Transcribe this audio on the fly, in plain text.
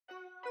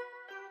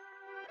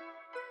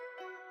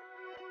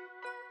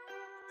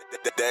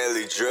The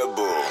Daily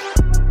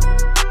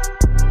Dribble.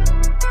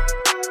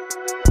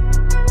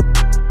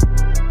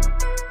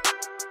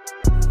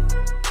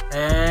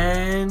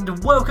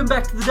 And welcome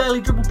back to the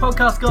Daily Dribble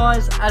podcast,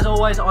 guys. As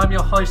always, I'm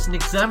your host,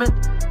 Nick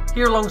Zammit.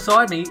 Here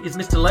alongside me is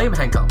Mr. Liam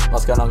Hancock.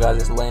 What's going on, guys?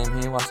 It's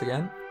Liam here once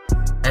again.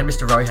 And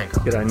Mr. Roy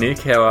Hancock. G'day, Nick.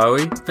 How are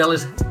we?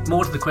 Fellas,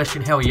 more to the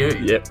question, how are you?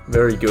 Yep,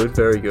 very good,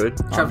 very good.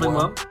 Travelling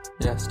well?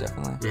 Yes,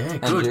 definitely. Yeah,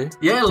 And good. you?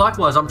 Yeah,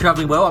 likewise, I'm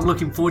travelling well. I'm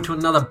looking forward to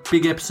another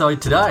big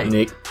episode today.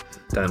 Nick,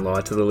 don't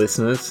lie to the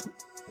listeners.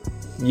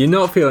 You're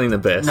not feeling the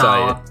best, No, are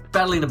you? I'm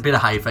battling a bit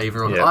of hay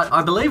fever. Yeah.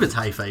 I believe it's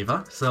hay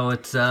fever, so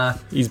it's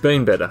He's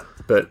been better,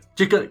 but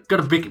just got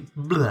a big...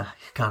 Bleh,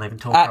 can't even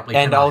talk properly.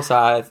 And can I?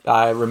 also,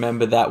 I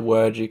remember that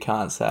word you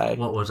can't say.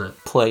 What was it?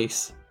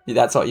 Police.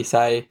 That's what you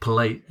say.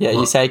 Police. Yeah, you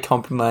What? say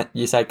compliment.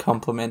 You say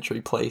complimentary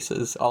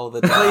pleases all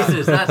the time.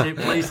 Places, that's it,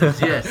 places,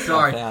 yes,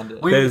 sorry. I found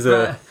it. There's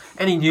a-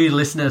 any new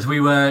listeners,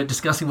 we were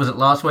discussing, was it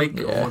last week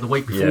Yeah. or the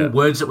week before, Yeah.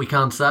 words that we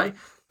can't say?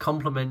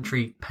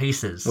 Complimentary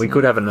pieces. we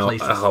could have a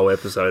Places. whole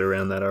episode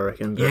around that, I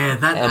reckon. But Yeah,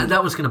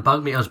 that was going to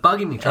bug me. It was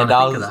bugging me trying And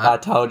to think of I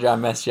that. told you, I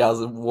messaged you. I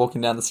was walking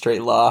down the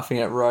street laughing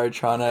at Road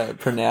trying to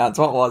pronounce.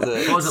 What was it? What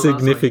was it last week?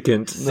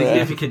 significant.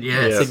 Significant,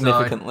 yeah. Yeah.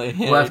 Significantly,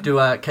 So yeah. we'll have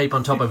to keep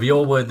on top of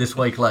your word this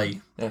week,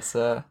 Lee. Yes,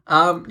 sir.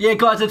 Yeah,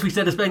 guys, as we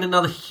said, it's been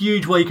another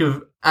huge week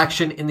of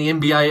action in the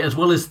NBA as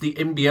well as the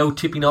NBL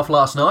tipping off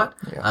last night.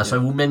 So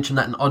we'll mention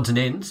that in odds and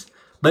ends.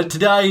 But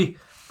today,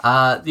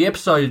 the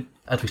episode,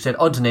 as we said,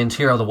 odds and ends,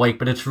 hero of the week,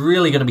 but it's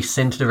really going to be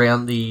centred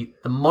around the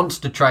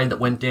monster trade that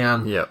went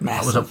down, Yep.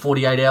 what was it,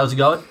 48 hours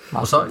ago or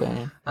Must so, have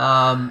been.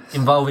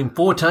 involving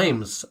 4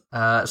 teams.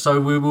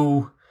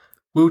 So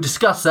we'll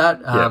discuss that,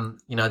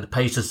 you know, the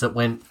pieces that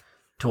went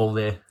to all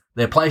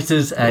their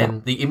places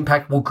and the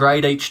impact. We'll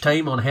grade each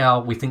team on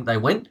how we think they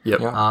went. Yep.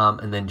 Yeah.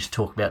 And then just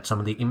talk about some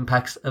of the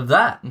impacts of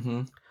that.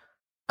 Mm-hmm.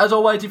 As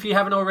always, if you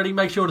haven't already,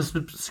 make sure to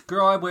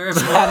subscribe wherever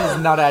you That are.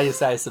 is not how you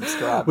say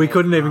subscribe. We mate.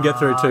 couldn't even get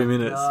through 2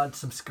 minutes. God,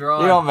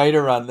 subscribe. You want me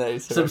to run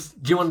these? Do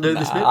you want to do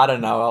this bit? I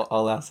don't know.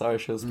 All our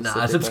socials. Nah,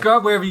 specifically.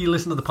 subscribe wherever you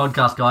listen to the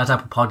podcast, guys.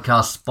 Apple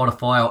Podcasts,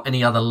 Spotify, or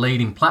any other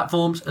leading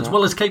platforms, as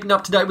well as keeping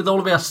up to date with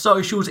all of our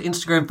socials,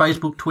 Instagram,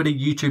 Facebook, Twitter,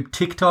 YouTube,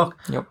 TikTok.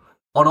 Yep.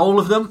 On all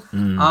of them.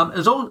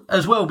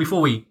 As well,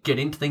 before we get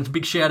into things, a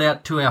big shout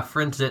out to our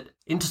friends at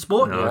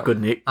Intersport. Oh, good,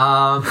 Nick.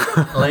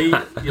 Lee,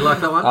 you like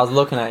that one? I was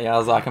looking at you. I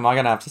was like, am I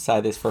going to have to say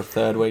this for a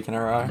third week in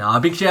a row? No, a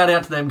big shout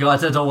out to them,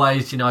 guys. As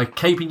always, you know,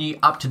 keeping you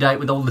up to date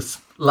with all the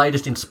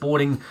latest in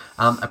sporting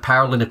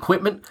apparel and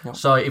equipment.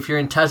 So if you're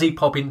in Tassie,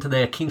 pop into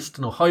their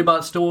Kingston or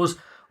Hobart stores,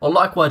 or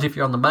likewise if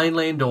you're on the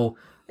mainland or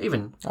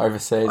even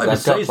Overseas,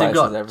 overseas, they've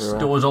got they've places got everywhere.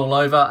 stores all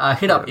over.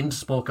 Hit up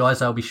Intersport, guys.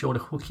 They'll be sure to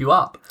hook you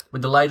up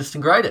with the latest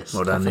and greatest.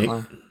 Well done, Nick.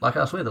 Definitely. Like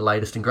us, we're the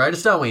latest and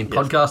greatest, aren't we? In the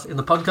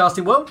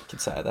podcasting world.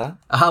 Could say that.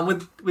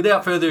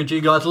 Without further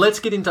ado, guys, let's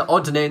get into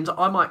odds and ends.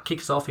 I might kick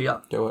us off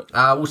here. Do it.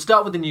 We'll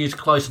start with the news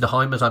closer to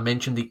home, as I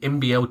mentioned, the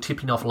NBL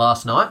tipping off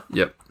last night.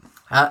 Yep.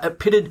 It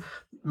pitted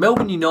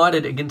Melbourne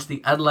United against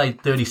the Adelaide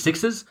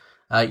 36ers.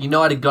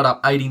 United got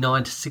up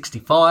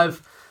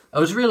 89-65. It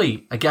was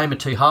really a game of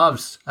two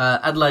halves.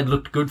 Adelaide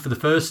looked good for the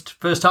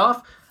first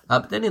half,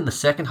 but then in the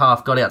second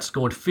half got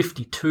outscored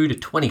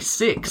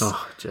 52-26.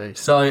 Oh, jeez.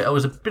 So it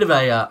was a bit of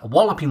a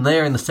walloping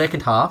there in the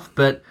second half,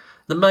 but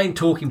the main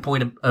talking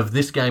point of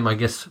this game, I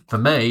guess, for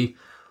me,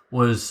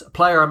 was a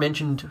player I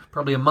mentioned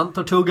probably a month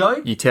or two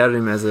ago. You touted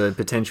him as a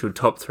potential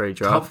top 3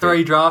 draft. Top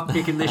 3 draft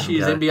pick in this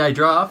year's NBA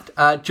draft.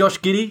 Josh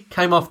Giddey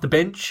came off the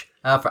bench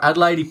for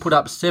Adelaide. He put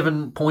up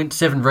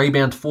 7.7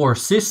 rebounds, 4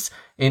 assists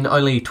in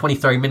only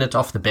 23 minutes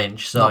off the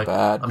bench. So Not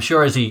bad. I'm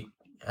sure as the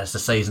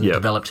season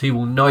develops, he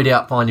will no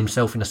doubt find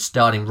himself in a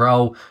starting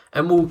role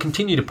and will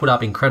continue to put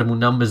up incredible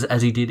numbers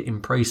as he did in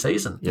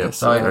pre-season. Yes,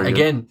 So very good.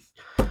 again,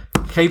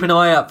 keep an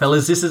eye out,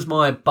 fellas. This is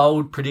my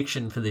bold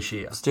prediction for this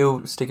year.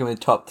 Still sticking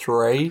with top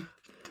 3.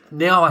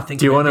 Now I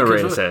think... Do you want to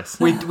because reassess?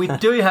 We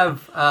do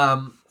have...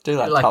 Do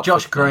like like top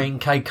Josh 15. Green,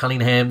 Cade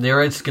Cunningham,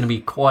 there is going to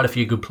be quite a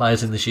few good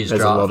players in this year's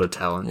There's draft. a lot of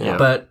talent, yeah.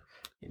 But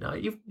you know,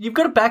 you've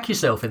got to back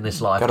yourself in this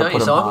life, Gotta don't you?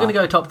 put So 'em I'm going to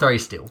high. go top 3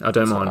 still. I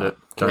don't mind it.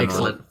 Don't mind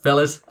Excellent,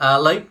 fellas.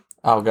 Lee,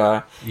 I'll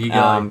go. You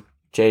go.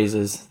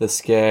 Jesus, the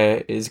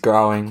scare is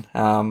growing.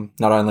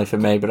 Not only for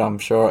me, but I'm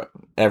sure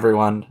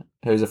everyone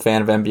who's a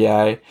fan of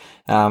NBA.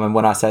 And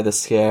when I say the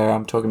scare,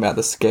 I'm talking about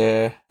the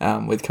scare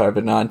with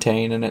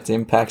COVID-19 and its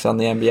impacts on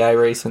the NBA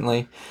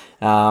recently.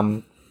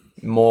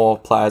 More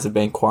players have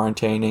been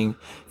quarantining,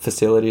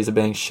 facilities are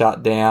being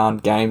shut down,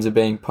 games are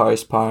being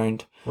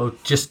postponed. well,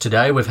 just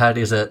today we've had,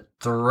 is it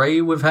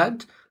 3 we've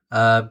had?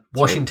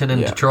 Washington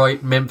and yeah.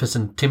 Detroit, Memphis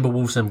and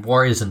Timberwolves and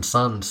Warriors and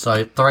Suns.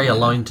 So 3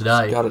 alone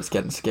today. God, it's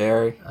getting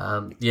scary.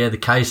 The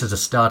cases are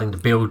starting to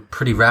build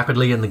pretty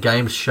rapidly and the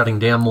game's shutting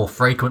down more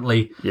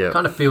frequently. Yeah.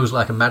 Kind of feels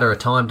like a matter of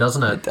time,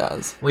 doesn't it? It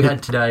does. We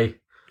had today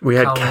We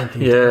had Carl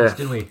Anthony Towns,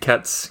 didn't we?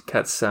 Cat's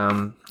got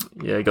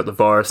the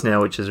virus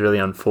now, which is really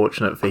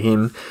unfortunate for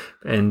him.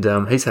 And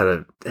he's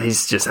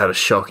just had a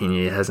shocking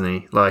year, hasn't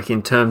he? Like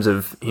in terms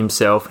of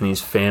himself and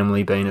his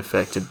family being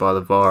affected by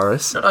the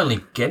virus. Not only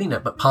getting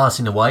it, but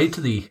passing away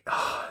to the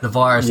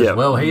virus as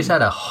well. He's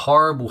had a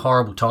horrible,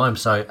 horrible time.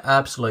 So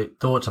absolute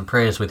thoughts and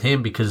prayers with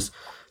him because,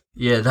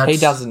 that's... He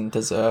doesn't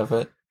deserve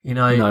it. You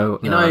know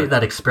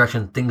that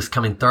expression, things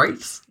come in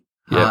threes?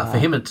 For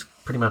him, it's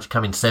pretty much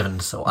come in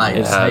sevens or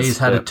eights. He's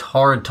had a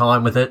torrid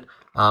time with it.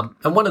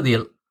 And one of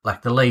the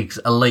league's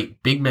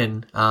elite big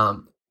men,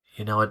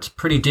 it's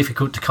pretty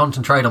difficult to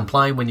concentrate on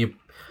playing when you're,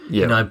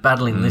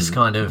 battling this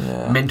kind of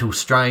mental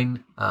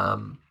strain.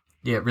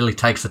 It really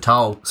takes a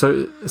toll.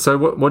 So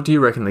what do you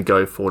reckon the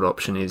go forward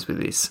option is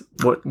with this?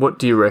 What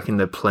do you reckon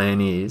the plan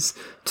is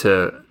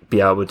to be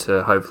able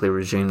to hopefully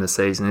resume the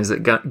season? Is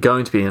it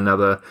going to be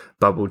another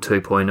bubble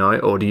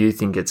 2.0, or do you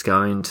think it's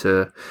going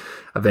to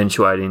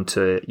eventuate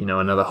into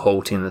another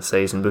halt in the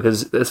season?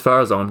 Because as far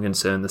as I'm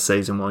concerned, the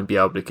season won't be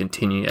able to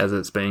continue as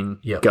it's been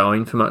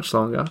going for much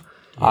longer.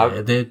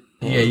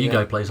 You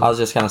go, please. I was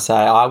just going to say,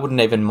 I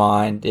wouldn't even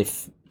mind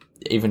if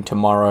even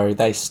tomorrow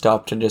they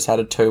stopped and just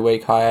had a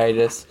 2-week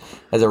hiatus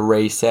as a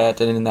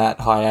reset, and in that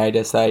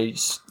hiatus they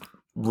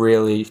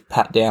really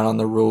pat down on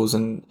the rules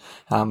and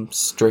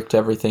strict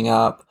everything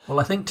up. Well,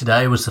 I think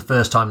today was the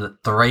first time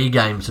that 3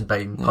 games had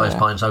been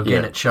postponed, so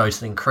again it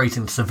shows an increase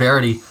in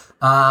severity.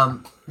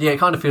 It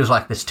kind of feels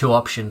like there's 2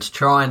 options.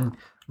 Try and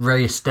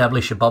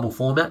re-establish a bubble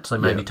format, so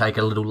maybe take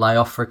a little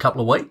layoff for a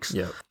couple of weeks.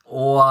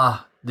 Or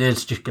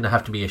there's just going to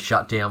have to be a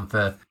shutdown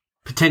for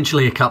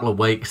potentially a couple of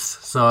weeks.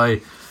 So,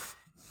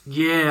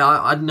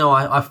 I don't know.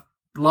 I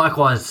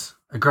likewise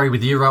agree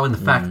with you, Rowan, the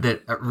fact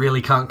that it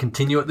really can't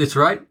continue at this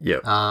rate.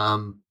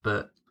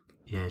 But,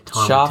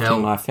 time will tell.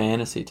 My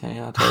fantasy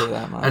team, I'll tell you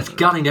that much. It's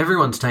gutting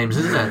everyone's teams,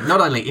 isn't it?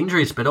 Not only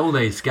injuries, but all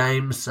these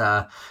games,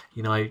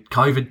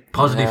 COVID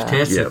positive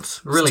tests.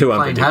 It's really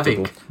playing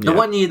havoc. The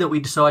one year that we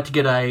decided to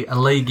get a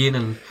league in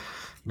and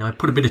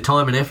put a bit of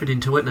time and effort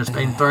into it, and it's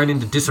been thrown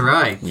into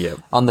disarray.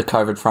 On the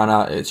COVID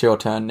front, it's your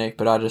turn, Nick,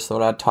 but I just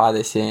thought I'd tie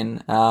this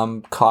in.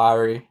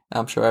 Kyrie,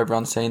 I'm sure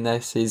everyone's seen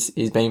this.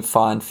 He's been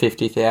fined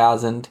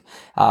 $50,000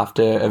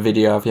 after a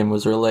video of him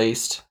was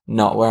released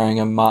not wearing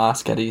a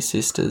mask at his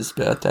sister's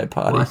birthday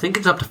party. Well, I think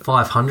it's up to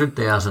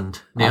 $500,000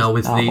 now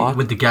with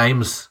the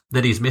games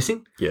that he's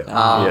missing.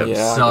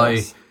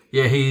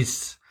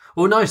 He's.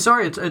 Well, no,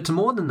 sorry, it's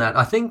more than that.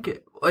 I think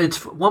it's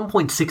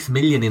 1.6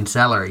 million in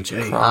salary.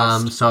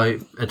 So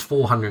it's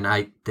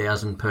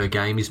 408,000 per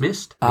game he's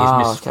missed. He's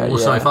missed 4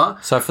 so far.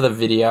 So for the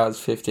video, it's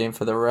 50, and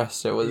for the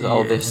rest, it was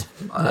all this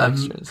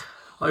extras.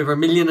 Over $1.5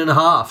 million.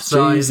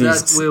 So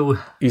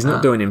he's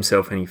not doing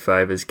himself any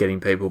favours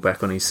getting people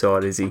back on his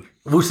side, is he?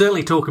 We'll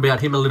certainly talk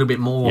about him a little bit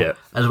more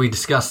as we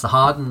discuss the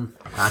Harden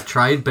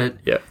trade. But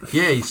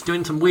he's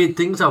doing some weird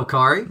things, old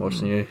Kyrie.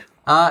 What's new?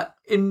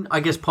 In, I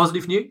guess,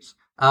 positive news.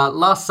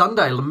 Last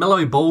Sunday,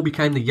 LaMelo Ball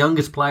became the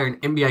youngest player in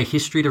NBA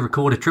history to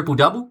record a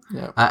triple-double.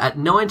 At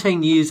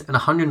 19 years and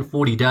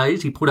 140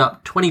 days, he put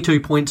up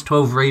 22 points,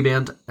 12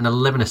 rebounds, and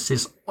 11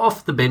 assists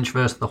off the bench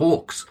versus the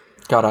Hawks.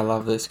 God, I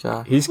love this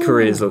guy. His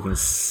career is looking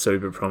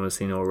super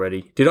promising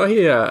already. Did I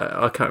hear,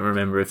 I can't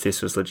remember if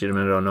this was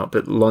legitimate or not,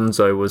 but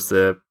Lonzo was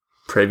the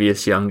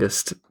previous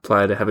youngest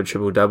player to have a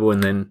triple-double,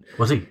 and then...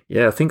 Was he?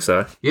 Yeah, I think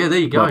so. Yeah, there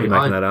you go. Might be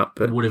making that up,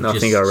 but would have I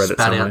just think I read it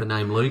spat somewhere. out the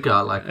name Luka,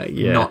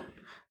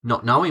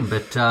 not knowing,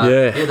 but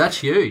that's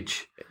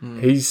huge.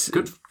 He's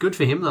good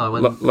for him though. A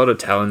lot of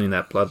talent in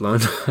that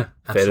bloodline.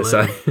 Fair to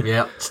say.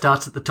 Yeah,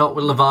 starts at the top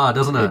with LeVar,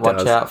 doesn't it?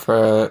 Watch out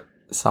for a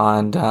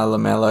signed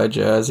LaMelo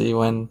jersey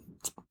when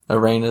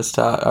arenas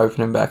start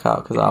opening back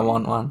up, because I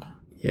want one.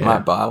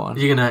 Might buy one.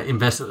 You're gonna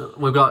invest.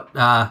 We've got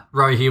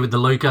Ro here with the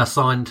Luka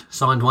signed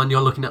one.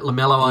 You're looking at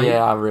LaMelo, are you?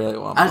 Yeah, I really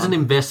want as one. an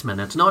investment.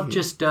 It's not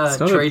just not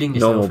treating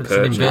yourself. It's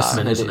an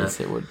investment, isn't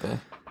it? It would be.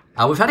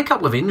 We've had a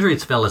couple of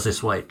injuries, fellas,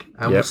 this week.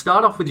 We'll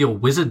start off with your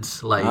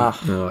Wizards league.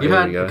 You've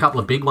had a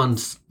couple of big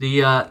ones.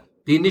 The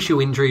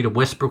initial injury to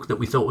Westbrook that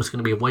we thought was going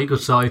to be a week or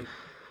so.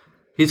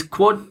 His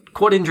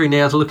quad injury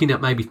now is looking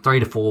at maybe 3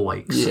 to 4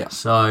 weeks. Yeah.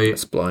 So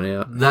it's blown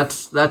out.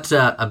 That's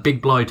a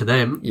big blow to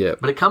them. Yeah.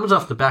 But it comes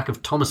off the back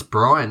of Thomas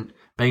Bryant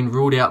being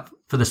ruled out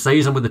for the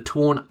season with a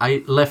torn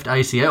left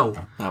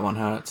ACL. That one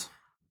hurts.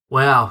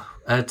 Wow.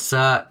 It's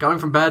going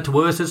from bad to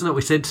worse, isn't it?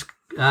 We said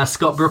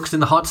Scott Brooks in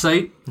the hot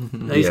seat.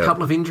 These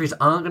couple of injuries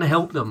aren't going to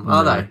help them,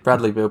 are they?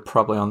 Bradley Beal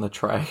probably on the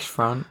trade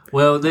front.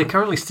 Well, they're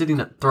currently sitting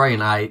at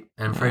 3-8,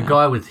 and for a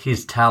guy with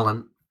his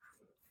talent,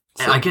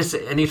 I guess,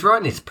 and he's right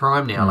in his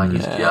prime now. Like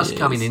he's just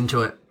coming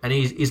into it, and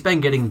he's been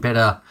getting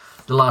better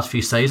the last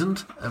few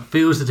seasons. It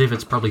feels as if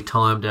it's probably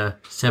time to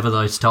sever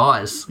those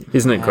ties.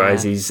 Isn't it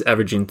crazy? He's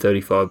averaging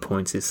 35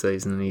 points this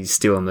season, and he's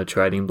still on the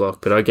trading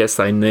block. But I guess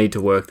they need to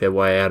work their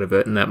way out of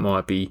it, and that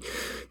might be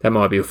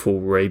a full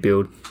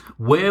rebuild.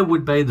 Where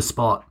would be the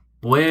spot?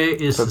 Where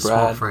is the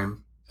spot for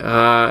him?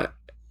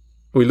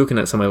 We're looking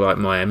at somewhere like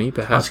Miami,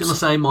 perhaps. I was going to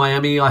say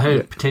Miami. I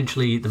heard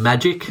potentially the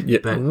Magic,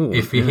 but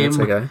if you're him,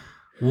 okay.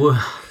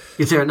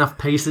 Is there enough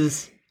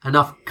pieces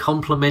enough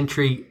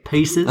complementary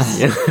pieces.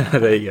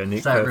 There you go,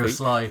 Nick. Say it real Perfect.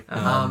 slow.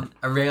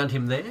 Around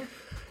him there.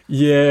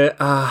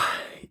 Yeah,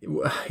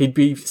 he'd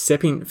be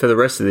stepping for the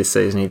rest of this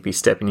season. He'd be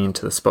stepping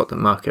into the spot that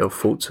Markel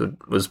Fultz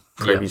was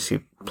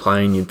previously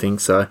playing. You'd think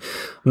so. I'm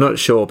not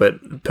sure,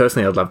 but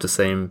personally, I'd love to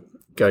see him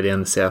go down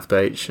to South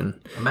Beach and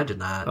Imagine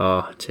that.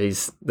 oh,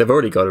 geez, they've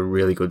already got a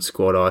really good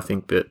squad, I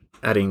think. But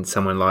adding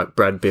someone like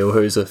Brad Bill,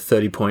 who's a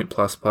 30-point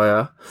plus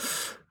player,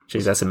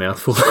 geez, that's a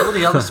mouthful. Well,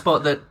 the other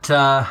spot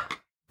that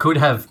could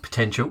have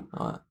potential,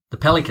 Right. the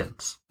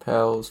Pelicans.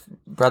 Pels,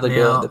 Bradley Yeah.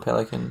 Beal at the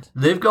Pelicans.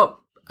 They've got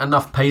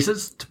enough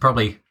pieces to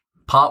probably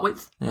part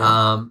with.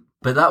 Yeah.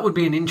 But that would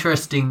be an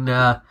interesting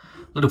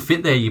little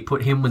fit there. You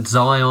put him with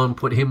Zion,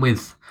 put him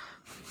with,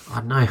 I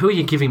don't know, who are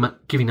you giving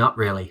up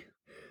really?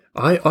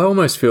 I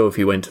almost feel if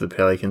he went to the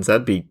Pelicans,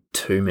 that'd be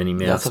too many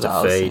mouths That's what I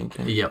to was feed.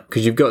 thinking. Yep.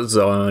 Because you've got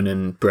Zion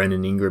and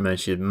Brandon Ingram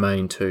as your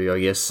main two, I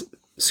guess,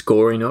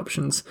 scoring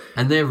options.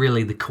 And they're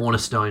really the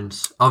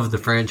cornerstones of the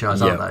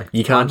franchise, aren't they?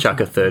 You can't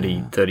chuck a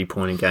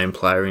 30-point a game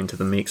player into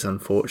the mix,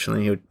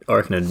 unfortunately. I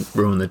reckon it'd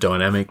ruin the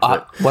dynamic.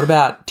 But What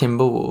about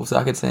Timberwolves?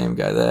 I could see him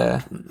go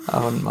there.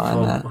 I wouldn't mind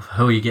Well, that.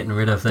 who are you getting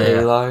rid of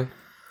there? D'Lo,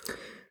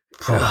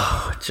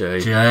 oh, gee.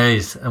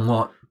 Jeez. And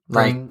what?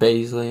 like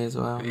Beasley as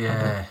well.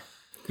 Yeah.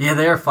 Yeah,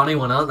 they're a funny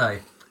one, aren't they?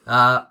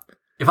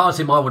 If I was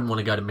him, I wouldn't want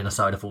to go to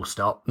Minnesota full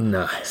stop.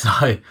 No. So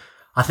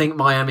I think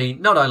Miami,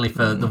 not only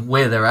for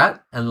where they're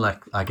at and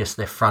like I guess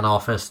their front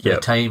office, their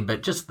Yep. team,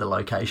 but just the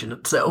location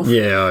itself.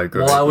 Yeah, I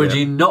agree. Why would Yeah.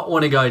 you not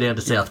want to go down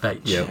to South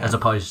Beach Yeah. as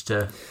opposed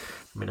to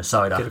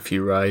Minnesota? Get a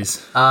few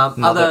rays.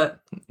 Another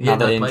please.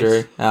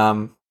 injury.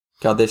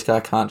 God, this guy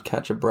can't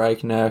catch a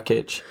break.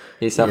 Nurkic.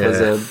 He suffers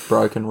Yeah. a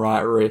broken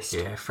right wrist.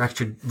 Yeah,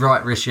 fractured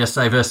right wrist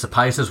yesterday versus the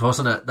Pacers,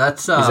 wasn't it?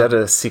 That's Is that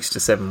a 6 to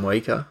 7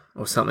 weeker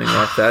or something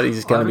like that?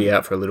 He's going to be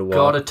out for a little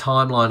while. got a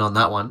timeline on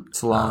that one.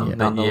 It's long, But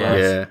nonetheless.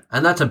 Yeah.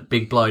 And that's a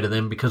big blow to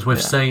them because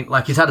we've seen,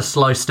 like, he's had a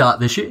slow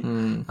start this year,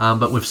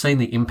 but we've seen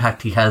the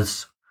impact he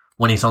has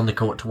when he's on the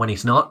court to when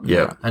he's not.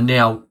 Yeah. And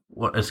now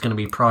what is going to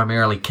be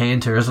primarily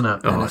Cantor, isn't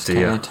it? Oh, Dennis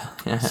dear. Kent.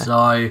 Yeah.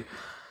 So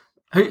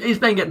he's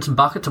been getting some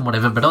buckets and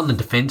whatever, but on the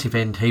defensive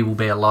end, he will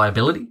be a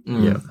liability.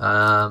 Yeah.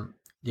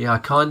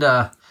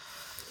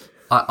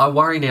 I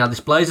worry now. This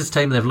Blazers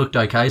team, they've looked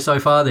okay so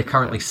far. They're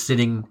currently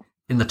sitting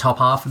in the top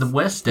half of the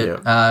West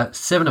at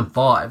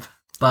 7-5.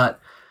 But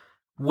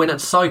when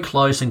it's so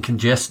close and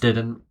congested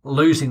and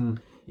losing,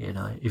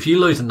 if you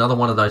lose another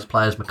one of those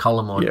players,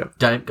 McCollum or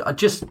Dame,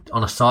 just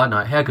on a side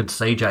note, how good's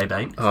CJ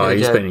been? Oh,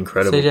 he's been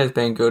incredible. CJ's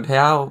been good.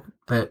 How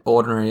But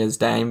ordinary has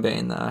Dame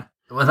been, though?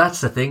 well,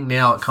 that's the thing.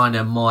 Now it kind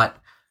of might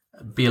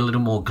be a little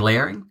more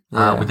glaring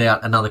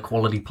without another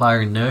quality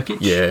player in Nurkic.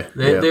 Yeah,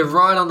 They're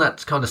right on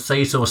that kind of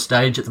seesaw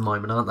stage at the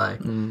moment, aren't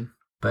they?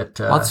 But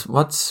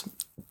What's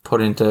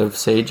put into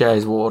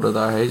CJ's water,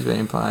 though? He's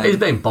been playing. he's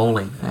been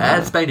bowling.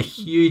 It's been a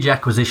huge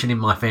acquisition in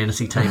my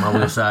fantasy team, I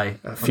will say.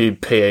 A few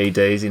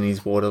PEDs in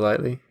his water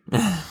lately.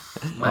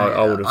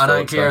 I would have I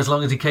don't thought care so. as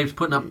long as he keeps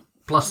putting up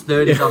plus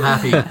 30s, I'm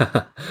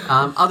happy.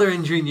 Other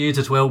injury news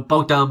as well.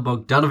 Bogdan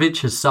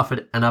Bogdanovic has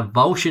suffered an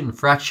avulsion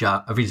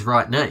fracture of his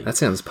right knee. That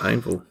sounds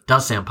painful.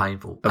 Does sound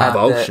painful. at the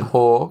Avulsion.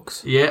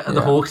 Hawks. Yeah,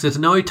 the Hawks. There's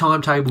no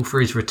timetable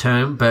for his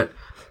return, but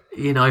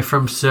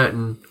from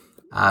certain,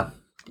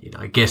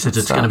 guesses,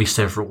 it's going to be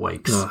several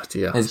weeks. Oh,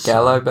 dear. Is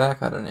Gallo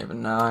back? I don't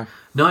even know.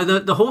 No,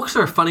 the Hawks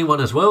are a funny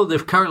one as well.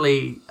 They've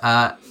currently,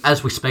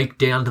 as we speak,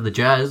 down to the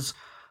Jazz.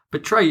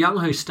 But Trae Young,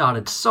 who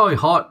started so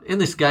hot in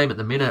this game at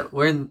the minute,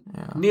 we're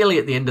nearly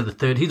at the end of the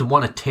third. He's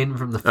 1 of 10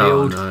 from the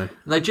field. no.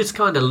 They just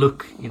kind of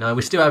look,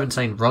 we still haven't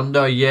seen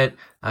Rondo yet.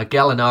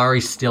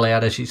 Gallinari's still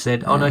out, as you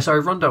said. Oh, no, sorry,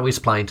 Rondo is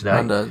playing today.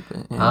 Rondo's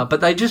been, But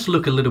they just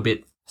look a little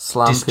bit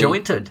slumpy.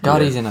 disjointed.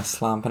 God, he's in a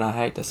slump, and I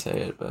hate to see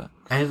it, but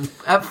And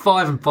at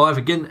 5-5,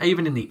 again,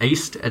 even in the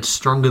East, it's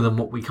stronger than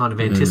what we kind of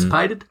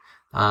anticipated.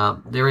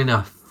 They're in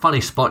a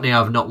funny spot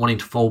now of not wanting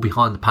to fall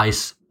behind the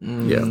pace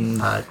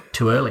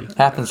too early.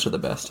 happens to the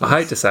best of I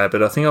us. hate to say it,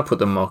 but I think I put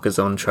the mockers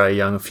on Trae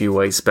Young a few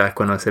weeks back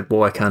when I said,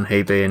 why can't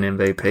he be an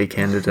MVP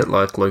candidate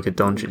like Luka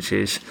Doncic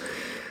is?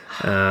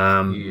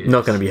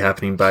 Not going to be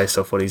happening based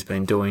off what he's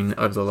been doing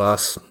over the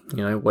last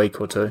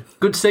week or two.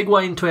 Good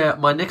segue into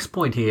my next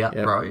point here,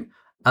 bro.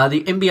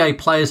 The NBA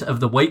Players of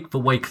the Week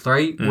for Week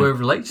 3 were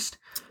released.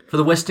 For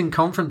the Western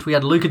Conference, we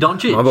had Luka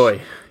Doncic. My boy.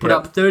 Put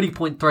up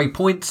 30.3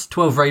 points,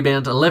 12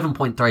 rebounds,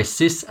 11.3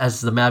 assists as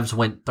the Mavs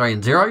went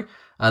 3-0.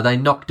 They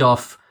knocked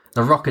off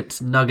the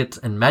Rockets, Nuggets,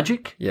 and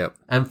Magic. Yep.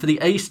 And for the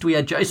East, we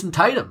had Jason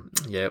Tatum.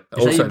 Yep.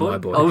 Is that Also your boy? my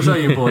boy. Also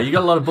your boy. You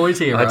got a lot of boys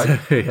here, I right?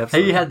 do,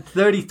 absolutely. He had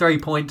 33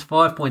 points,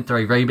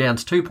 5.3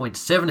 rebounds,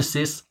 2.7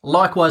 assists.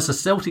 Likewise, the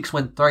Celtics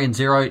went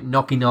 3-0,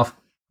 knocking off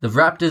the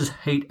Raptors,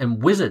 Heat,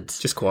 and Wizards.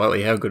 Just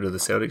quietly, how good are the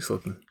Celtics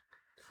looking?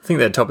 I think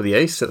they're top of the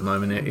East at the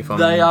moment.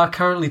 They are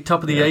currently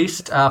top of the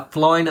East,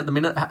 flying at the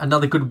minute.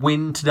 Another good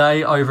win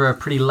today over a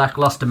pretty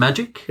lackluster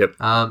Magic. Yep.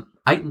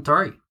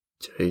 8-3.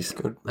 Jeez.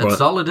 Good. That's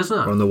solid, isn't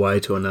We're it? on the way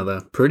to another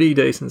pretty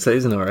decent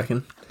season, I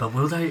reckon. But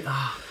will they?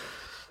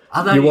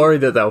 Are they? You're worried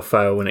that they'll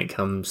fail when it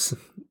comes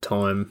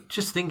time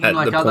Just thinking, at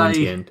like, the are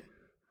pointy they? end.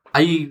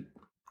 Are you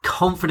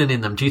confident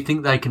in them? Do you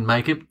think they can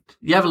make it?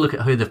 You have a look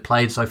at who they've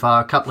played so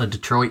far. A couple of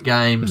Detroit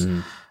games.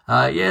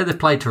 They've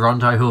played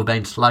Toronto, who have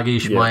been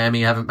sluggish. Yeah.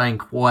 Miami haven't been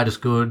quite as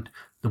good.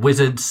 The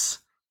Wizards,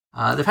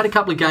 they've had a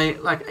couple of games,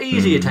 like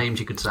easier teams,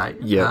 you could say.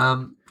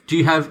 Yeah. Do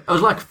you have? It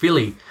was like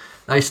Philly.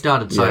 They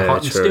started so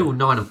hot and true. still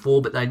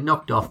 9-4, but they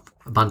knocked off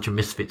a bunch of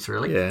misfits,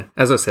 really. Yeah.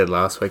 As I said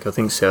last week, I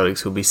think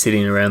Celtics will be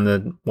sitting around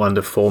the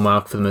 1-4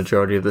 mark for the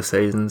majority of the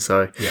season.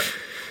 So,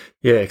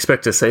 yeah,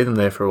 expect to see them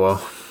there for a while.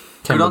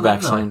 Kemba on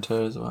back them, though. soon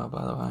too, as well.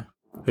 By the way,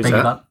 Who's Beg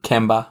your that?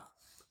 pardon? Kemba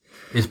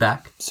Is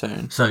back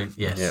soon. soon.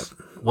 Yes. Yep.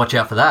 Watch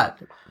out for that.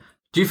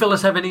 Do you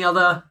fellas have any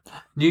other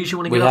news you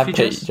want to We get off have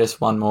your chest? just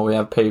one more. We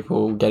have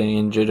people getting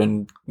injured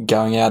and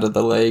going out of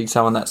the league.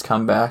 Someone that's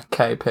come back.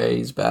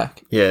 KP's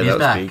back. Yeah, He's that was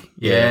back. big.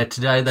 Yeah,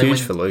 today they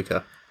Huge for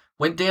Luca.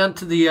 went down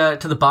to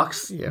the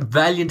Bucks. Yeah.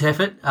 Valiant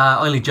effort.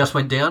 Only just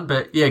went down,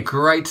 but yeah,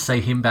 great to see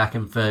him back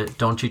and for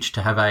Doncic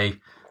to have a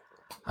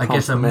more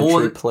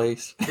Complimentary,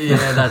 please.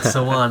 yeah, that's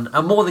the one.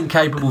 A more than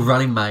capable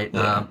running mate.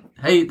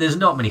 There's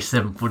not many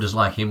 7-footers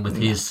like him with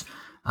his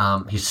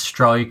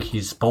stroke,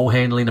 his ball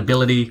handling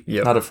ability.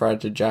 Yep. Not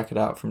afraid to jack it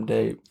up from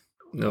deep.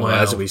 No, Wow.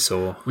 as we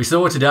saw. We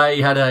saw today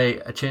he had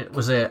a chance.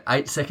 Was there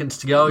 8 seconds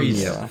to go? He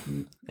He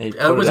It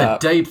was put a up.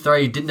 deep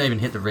three. He didn't even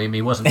hit the rim.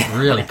 He wasn't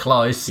really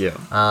close. Yeah.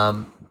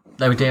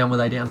 They were down. Were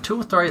they down 2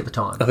 or 3 at the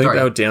time? I think 3.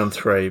 they were down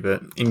 3,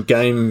 but in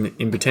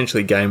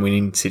potentially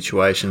game-winning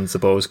situations, the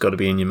ball's got to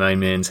be in your main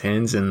man's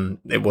hands, and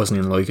it wasn't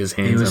in Luca's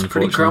hands. He was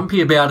pretty unfortunately.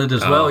 grumpy about it as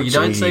well. Oh, You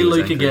don't gee, see he was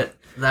Luca angry. get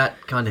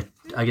that kind of,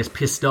 I guess,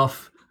 pissed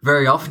off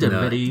very often,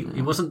 No. but he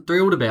wasn't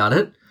thrilled about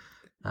it.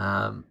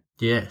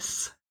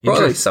 Yes.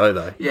 Rightly Interest- so,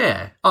 though.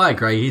 Yeah, I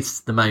agree.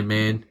 He's the main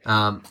man,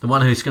 the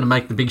one who's going to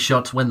make the big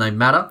shots when they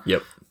matter.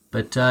 Yep.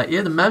 But the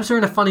Mavs are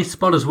in a funny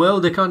spot as well.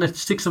 They're kind of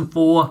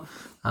 6-4.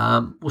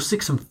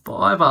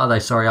 6-5 are they?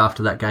 Sorry,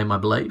 after that game, I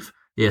believe.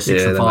 Yeah,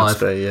 6-5. they must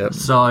be, yep.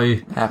 So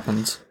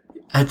Happens.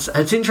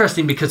 it's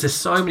interesting because there's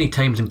so many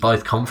teams in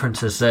both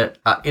conferences that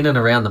are in and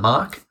around the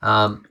mark.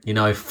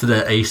 For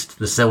the East,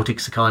 the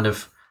Celtics are kind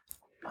of,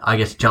 I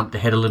guess, jumped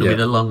ahead a little Yeah.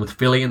 bit along with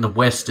Philly. In the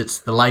West, it's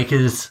the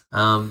Lakers.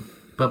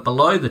 But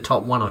below the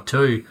top 1 or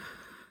 2,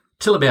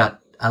 till about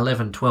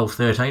 11, 12,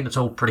 13, it's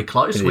all pretty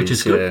close, It which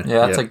is good.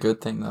 Yeah, that's a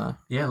good thing though.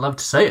 Yeah, love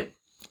to see it.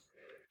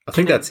 I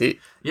think that's it.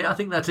 Yeah, I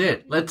think that's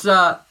it. Let's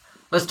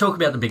talk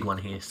about the big one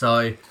here.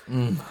 So,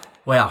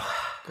 wow.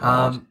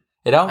 I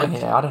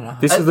don't know.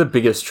 This is the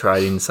biggest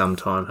trade in some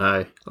time,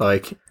 hey?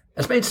 Like,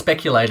 It's been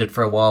speculated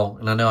for a while,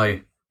 and I know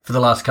for the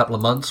last couple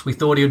of months we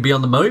thought he would be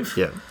on the move.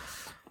 yeah.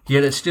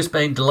 Yet it's just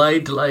been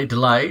delayed.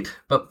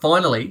 But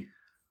finally,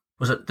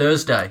 was it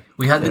Thursday?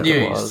 We had the Yeah,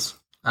 it news. was.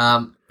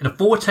 In a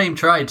 4-team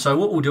trade. So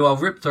what we'll do, I'll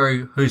rip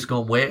through who's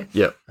gone where,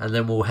 Yep. and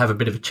then we'll have a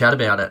bit of a chat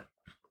about it.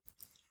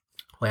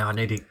 Wow, I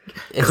need to.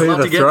 It's a Clear lot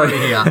the to get throat. through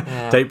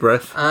here. Deep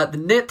breath. The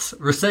Nets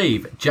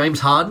receive James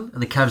Harden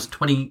and the Cavs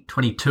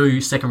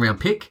 2022 second-round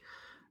pick.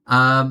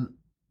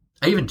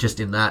 Even just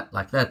in that,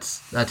 like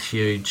that's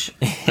huge.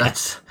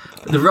 That's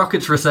the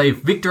Rockets receive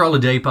Victor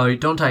Oladipo,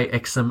 Dante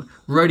Exum,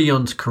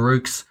 Rodion's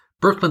Caruks,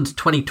 Brooklyn's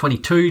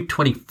 2022,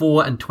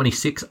 24, and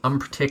 26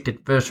 unprotected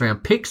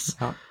first-round picks.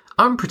 Oh.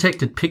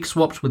 Unprotected pick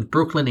swaps with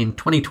Brooklyn in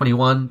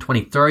 2021,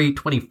 23,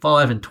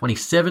 25, and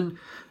 27,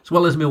 as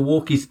well as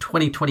Milwaukee's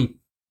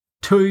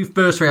 2022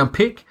 first-round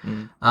pick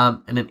and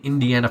an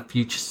Indiana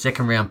future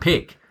second-round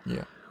pick.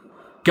 Yeah.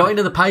 Going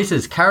to the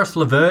Pacers, Karis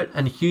LeVert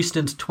and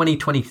Houston's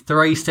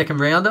 2023 second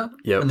rounder.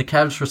 Yep. And the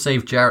Cavs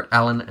receive Jarrett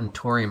Allen and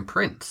Taurean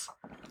Prince.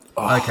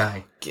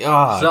 Okay.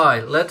 God.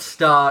 So let's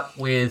start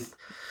with...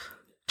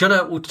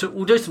 Jono,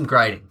 we'll do some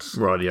gradings.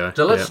 Rightio.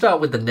 So let's Yep.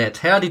 start with the Nets.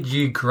 How did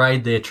you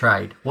grade their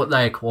trade? What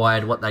they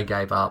acquired, what they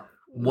gave up?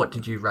 What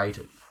did you rate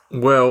it?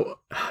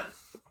 Well,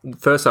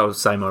 first I'll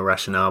say my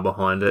rationale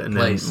behind it, and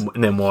Please.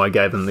 then why I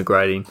gave them the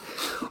grading.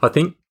 I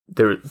think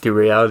the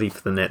reality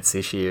for the Nets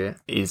this year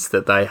is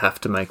that they have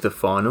to make the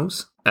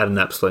finals at an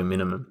absolute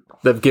minimum.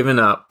 They've given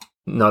up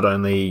not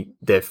only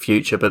their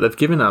future, but they've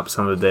given up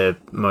some of their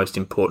most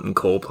important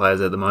core players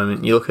at the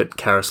moment. You look at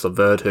Karis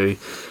LeVert, who,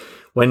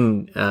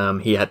 when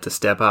he had to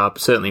step up,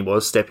 certainly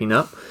was stepping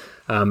up.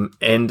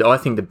 And I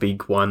think the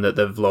big one that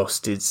they've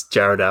lost is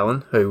Jarrett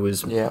Allen,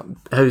 who's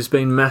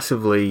been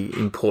massively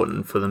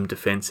important for them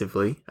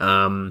defensively.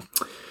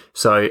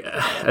 So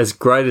as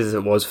great as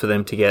it was for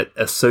them to get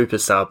a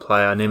superstar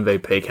player, an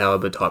MVP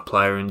caliber type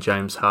player in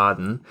James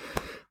Harden,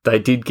 they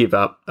did give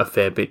up a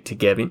fair bit to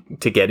get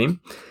him.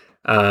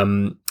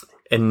 And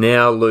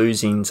now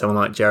losing someone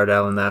like Jarrett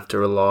Allen, they have to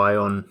rely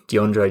on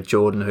DeAndre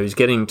Jordan, who's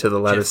getting to the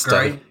latter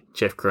stage.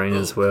 Jeff Green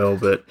as well.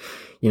 But,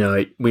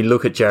 we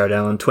look at Jarrett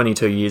Allen,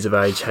 22 years of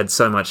age, had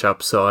so much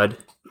upside.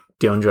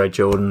 DeAndre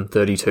Jordan,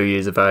 32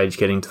 years of age,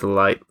 getting to the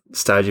late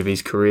stage of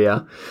his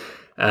career.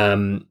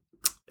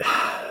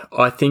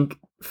 I think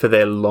for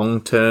their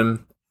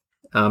long-term,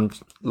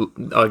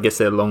 I guess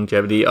their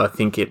longevity, I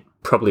think it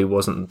probably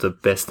wasn't the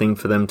best thing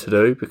for them to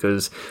do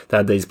because they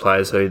had these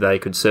players who they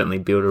could certainly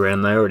build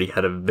around. They already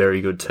had a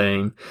very good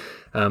team.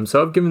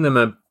 So I've given them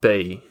a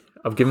B.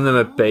 I've given them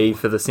a B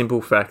for the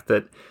simple fact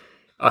that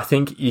I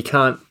think you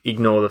can't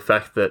ignore the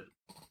fact that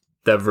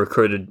they've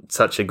recruited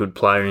such a good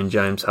player in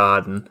James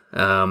Harden.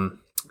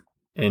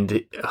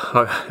 And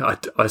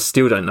I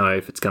still don't know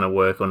if it's going to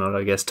work or not.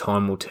 I guess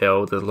time will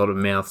tell. There's a lot of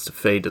mouths to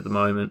feed at the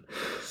moment.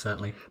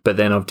 Certainly. But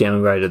then I've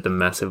downgraded them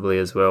massively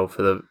as well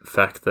for the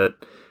fact that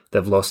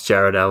they've lost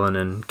Jared Allen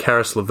and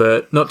Karis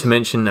LeVert, not to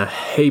mention a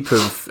heap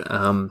of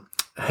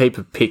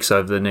picks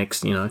over the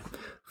next,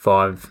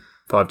 5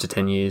 to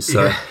 10 years.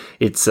 So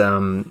it's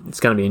going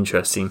to be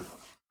interesting.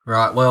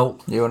 Right, well...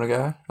 You want to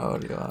go? Or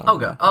do you want I'll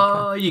go.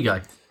 Oh, you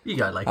go. You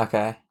go, Lee.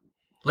 Okay.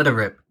 Let it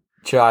rip.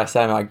 Should I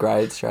say my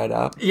grade straight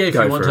up? Yeah, if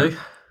Go you want for to.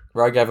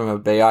 Ro gave them a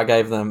B. I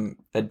gave them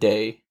a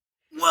D.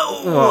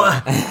 Whoa.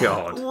 Oh,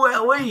 God.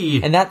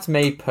 Wowee. And that's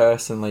me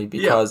personally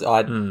because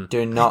I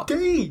do not...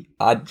 D.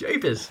 I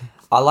Jeepers.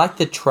 like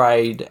the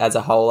trade as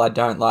a whole. I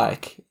don't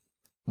like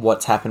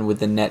what's happened with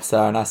the Nets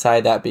though. And I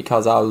say that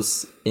because I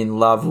was in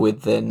love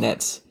with the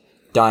Nets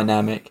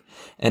dynamic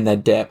and their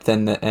depth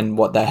and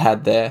what they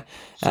had there.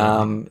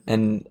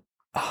 And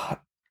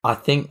I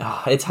think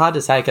it's hard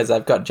to say because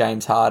they've got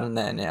James Harden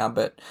there now,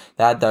 but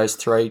they had those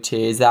 3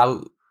 tiers.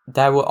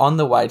 They were on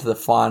the way to the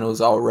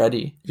finals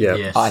already. Yeah.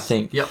 Yes. I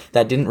think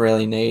they didn't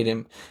really need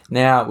him.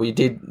 Now we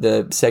did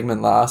the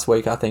segment last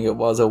week. I think it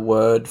was a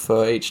word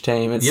for each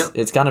team.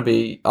 It's going to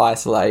be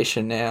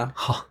isolation now.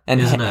 And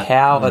isn't it?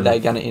 how are they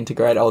going to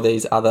integrate all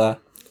these other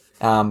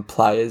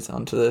players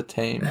onto the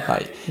team?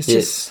 Like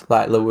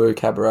like Lewu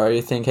Cabarro.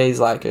 You think he's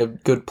like a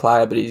good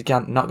player, but he's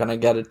not going to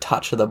get a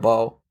touch of the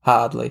ball.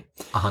 Hardly.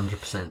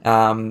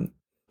 100%.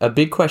 A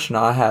big question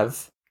I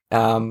have,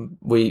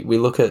 we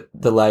look at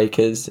the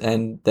Lakers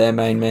and their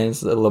main man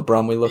is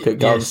LeBron. We look at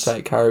Golden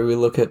State Curry. We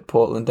look at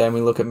Portland. Then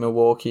we look at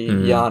Milwaukee,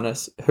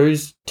 Giannis.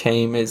 Whose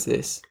team is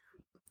this?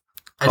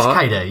 It's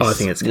KD's. I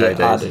think it's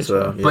KD's as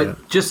well. Yeah.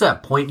 But just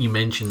that point you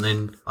mentioned,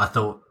 then I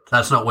thought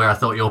that's not where I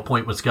thought your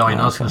point was going.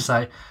 I was going to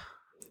say,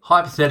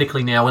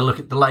 hypothetically, now we look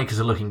at the Lakers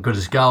are looking good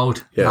as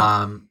gold.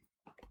 Yeah.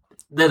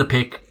 They're the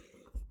pick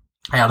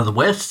out of the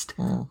West.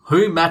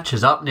 Who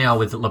matches up now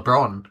with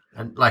LeBron?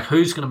 And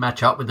who's going to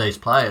match up with these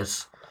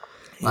players?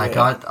 I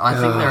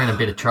think they're in a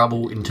bit of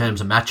trouble in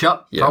terms of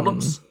matchup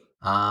problems.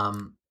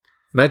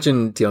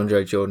 Imagine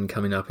DeAndre Jordan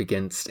coming up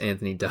against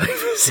Anthony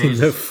Davis in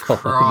the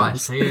finals.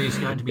 Christ, he's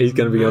going to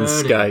be on murdered.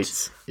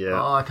 skates.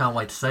 Yeah. Oh, I can't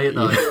wait to see it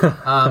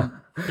though.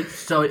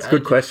 So it's a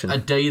good question. A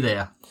D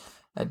there.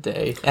 A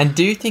D. And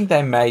do you think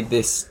they made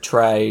this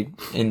trade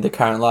in the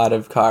current light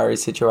of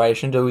Kyrie's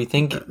situation? Do we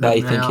think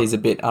they think he's a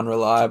bit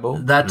unreliable?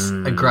 That's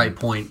a great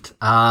point.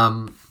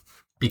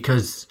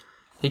 Because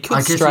he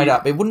could straight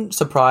up. It wouldn't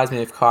surprise me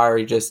if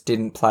Kyrie just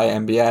didn't play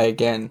NBA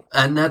again.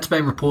 And that's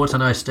been reports. I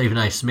know Stephen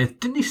A. Smith,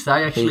 didn't he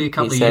say actually a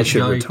couple of years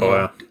ago?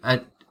 Retire.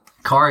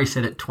 Kyrie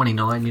said at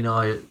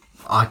 29,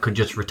 I could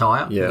just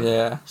retire.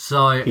 Yeah.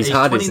 So he's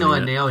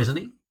 29 now, isn't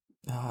he?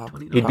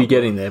 He'd be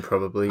getting there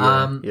probably.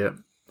 Yeah.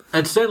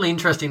 It's certainly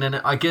interesting, and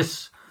I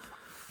guess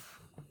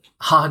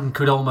Harden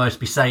could almost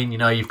be saying,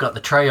 you've got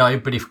the trio,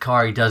 but if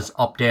Kyrie does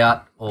opt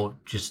out or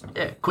just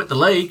quit the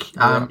league,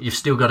 you've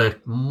still got a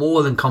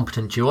more than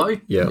competent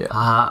duo. Yeah.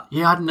 I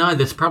don't know.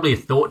 There's probably a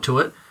thought to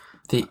it.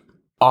 The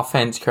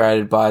offense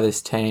created by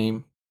this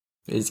team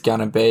is going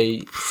to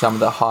be some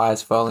of the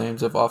highest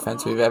volumes of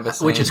offense we've ever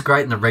seen. Which is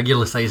great in the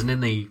regular season. In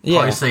the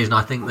postseason,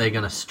 I think they're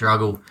going to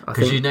struggle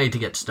because you need to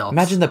get stops.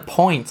 Imagine the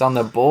points on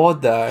the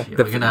board, though. Yeah,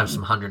 we're going to have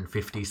some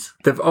 150s.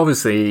 They've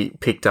obviously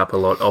picked up a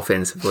lot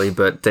offensively,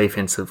 but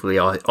defensively,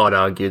 I'd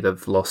argue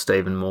they've lost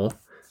even more.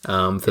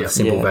 For the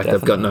simple fact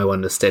they've got no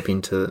one to step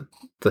into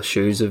the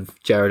shoes of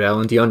Jared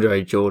Allen.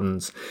 DeAndre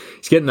Jordan's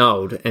he's getting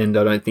old, and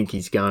I don't think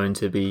he's going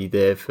to be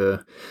there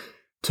for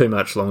too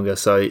much longer.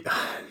 So,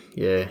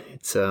 yeah,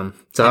 it's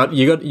hard.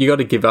 You got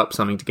to give up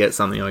something to get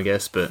something, I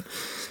guess. But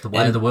it's the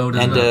way of the world,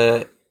 isn't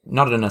it?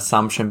 Not an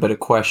assumption, but a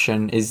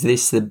question: is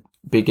this the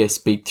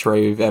biggest big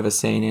three we've ever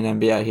seen in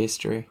NBA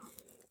history?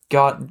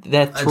 God,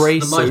 they're three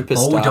it's the most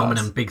superstars.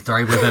 ball-dominant big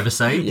three we've ever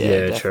seen.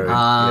 Yeah,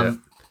 true.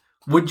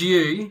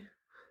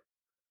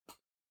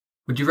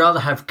 Would you rather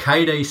have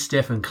KD,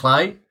 Steph, and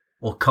Clay,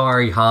 or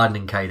Kyrie, Harden,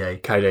 and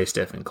KD? KD,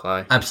 Steph, and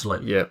Clay.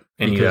 Absolutely. Yep.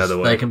 Any because other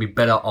way. They can be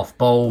better off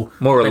ball.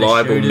 More better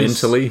reliable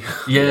shooters. mentally.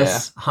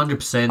 Yes,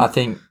 100%. I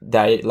think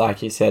they,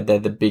 like you said, they're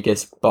the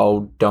biggest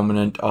bold,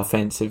 dominant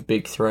offensive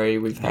big three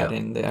we've had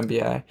in the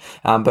NBA.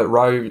 But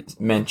Ro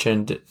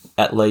mentioned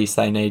at least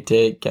they need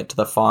to get to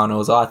the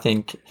finals. I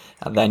think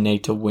they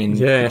need to win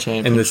the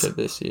championship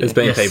this year. There's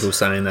been people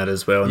saying that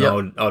as well,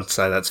 and I'd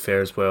say that's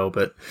fair as well.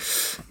 But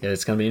yeah,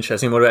 it's going to be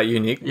interesting. What about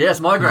you, Nick? Yes,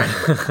 my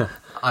grading.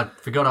 I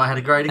forgot I had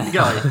a grading to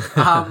go.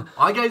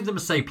 I gave them a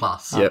C+.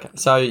 Okay.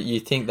 So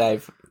you think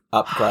they've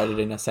upgraded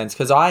in a sense?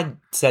 Because I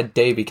said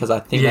D because I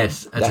think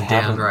it's a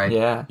downgrade.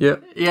 Yeah.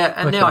 Yeah,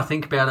 and now I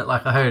think about it,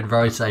 like I heard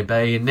Rose say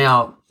B, and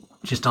now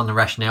just on the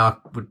rationale, I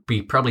would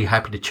be probably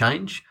happy to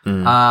change.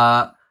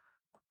 I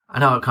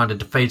know it kind of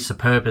defeats the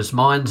purpose.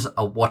 Mine's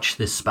a watch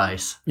this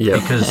space. Yeah.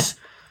 Because,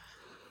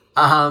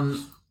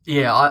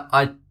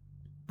 I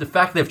the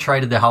fact they've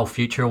traded their whole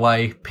future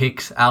away,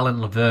 picks,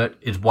 Allen, LeVert,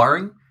 is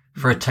worrying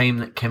for a team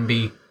that can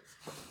be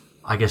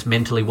I guess,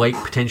 mentally weak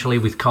potentially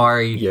with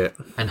Kyrie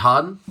and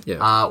Harden.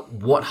 Yeah.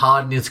 What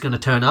Harden is going to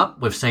turn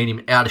up? We've seen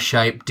him out of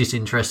shape,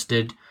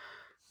 disinterested,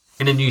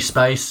 in a new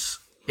space.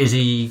 Is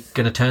he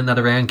going to turn that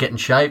around, get in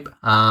shape?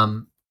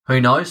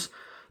 Who knows?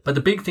 But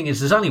the big thing is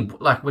there's only,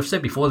 like we've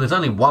said before, there's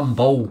only one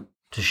ball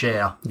to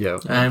share. Yeah.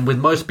 And with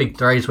most big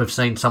threes, we've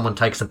seen someone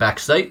takes a back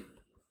seat.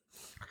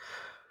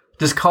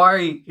 Does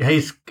Kyrie,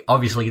 he's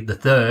obviously the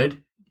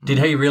third. Did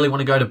he really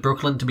want to go to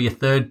Brooklyn to be a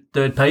third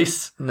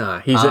piece? No,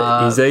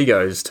 his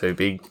ego is too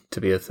big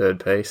to be a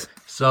third piece.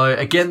 So,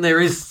 again,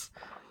 there is,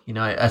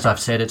 as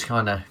I've said, it's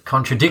kind of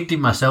contradicting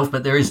myself,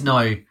 but there is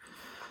no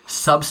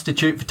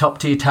substitute for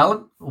top-tier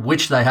talent,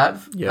 which they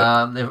have.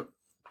 Yeah. There are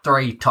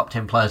 3 top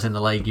 10 players in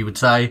the league, you would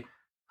say.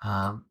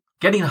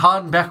 Getting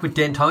Harden back with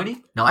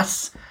D'Antoni,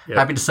 nice. Yep.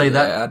 Happy to see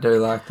that. Yeah, I do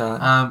like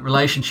that.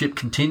 Relationship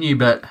continue,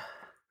 but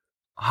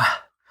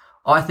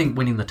I think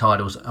winning the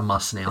title's a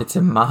must now. It's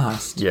a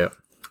must. Yeah.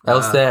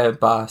 Else they're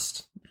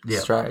bust. Yeah.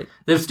 Straight.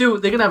 They're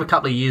going to have a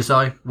couple of years,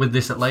 though, with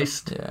this at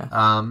least.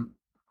 Yeah.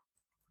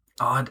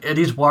 It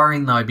is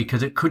worrying, though,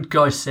 because it could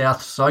go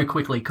south so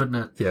quickly, couldn't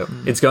it? Yeah.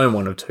 It's going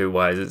one of two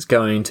ways. It's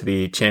going to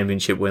be a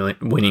championship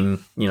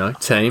winning,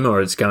 team,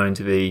 or it's going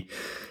to be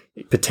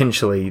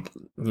potentially,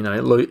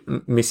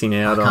 missing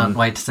out on. I can't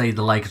wait to see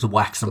the Lakers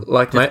wax them.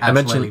 Like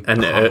imagine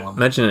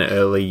an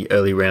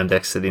early round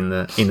exit in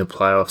the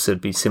playoffs.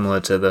 It'd be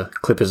similar to the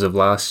Clippers of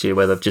last year,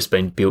 where they've just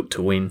been built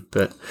to win.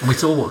 But we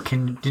saw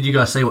did you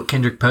guys see what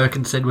Kendrick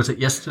Perkins said? Was it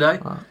yesterday?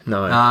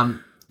 No.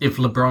 If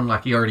LeBron,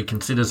 like he already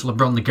considers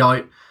LeBron the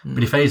GOAT,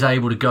 but if he's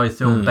able to go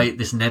through and beat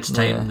this Nets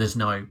team, there's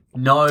no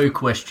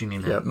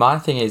questioning it. Yeah. My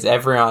thing is,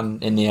 everyone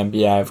in the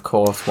NBA, of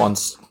course,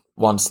 wants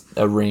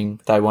a ring.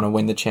 They want to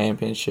win the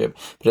championship.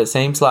 But it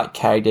seems like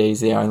KD's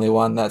the only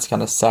one that's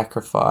going to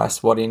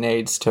sacrifice what he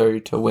needs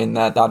to win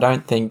that. I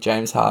don't think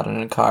James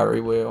Harden and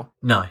Kyrie will.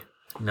 No.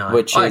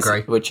 I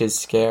agree. Which is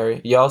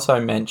scary. You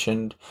also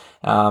mentioned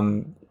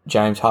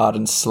James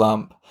Harden's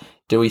slump.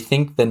 Do we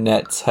think the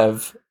Nets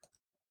have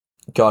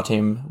got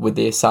him with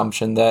the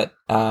assumption that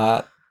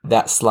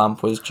that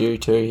slump was due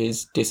to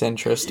his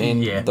disinterest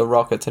in the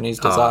Rockets and his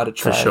desire to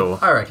trade? For sure.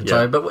 I reckon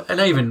so.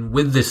 And even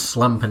with this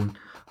slump and,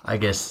 I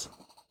guess,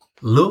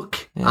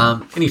 look,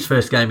 in his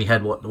first game he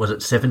had,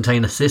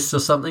 17 assists or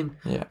something?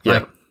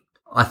 Yeah.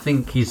 I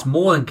think he's still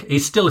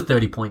a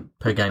 30-point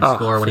per game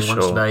scorer when he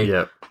wants to be.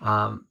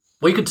 Yeah.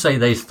 We could see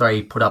these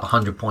 3 put up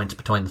 100 points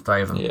between the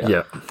 3 of them.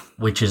 Yeah.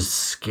 Which is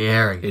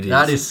scary.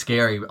 That is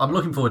scary. I'm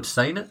looking forward to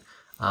seeing it.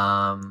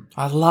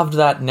 I loved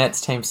that Nets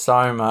team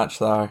so much,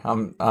 though.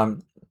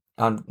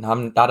 I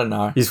don't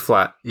know. He's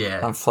flat.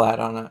 Yeah. I'm flat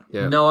on it.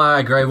 Yeah. No, I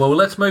agree. Well,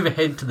 let's move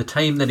ahead to the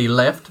team that he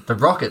left, the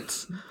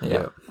Rockets.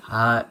 Yeah.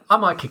 I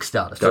might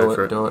kickstart us. Do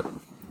it.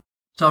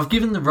 So I've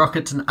given the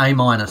Rockets an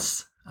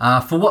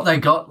A- for what they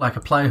got, like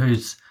a player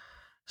who's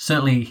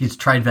certainly his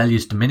trade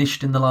value's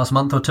diminished in the last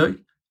month or two.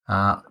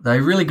 They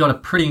really got a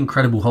pretty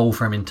incredible haul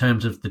for him in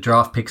terms of the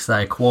draft picks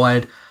they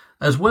acquired,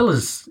 as well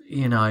as,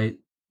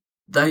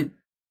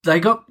 they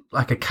got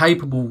like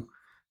capable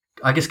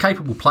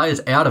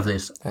players out of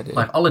this.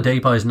 Like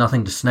Oladipo is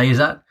nothing to sneeze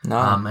at,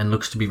 and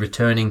looks to be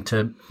returning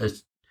to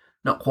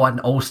not quite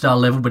an all-star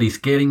level, but he's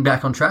getting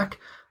back on track.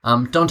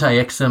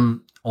 Dante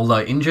Exum,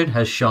 although injured,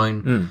 has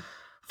shown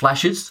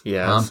flashes.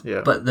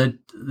 But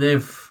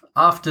they've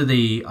after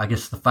the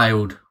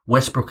failed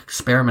Westbrook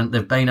experiment,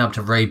 they've been able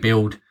to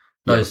rebuild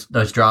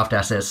those draft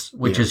assets,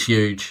 which is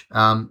huge.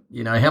 How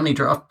many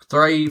draft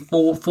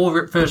 4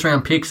 first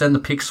round picks and the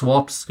pick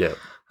swaps. Yeah.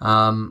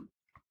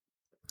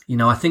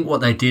 I think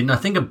what they did, and I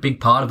think a big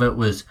part of it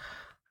was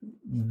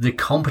the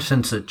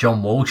competence that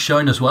John Wall's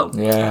shown as well.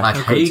 Yeah.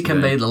 Like he can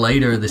be the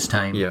leader of this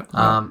team. Yeah.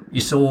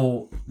 You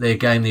saw their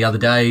game the other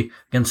day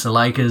against the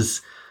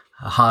Lakers.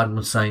 Harden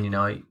was saying,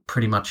 he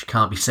pretty much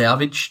can't be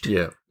salvaged.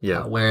 Yeah.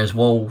 Yeah. Whereas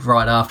Wall,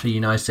 right after,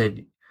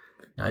 said,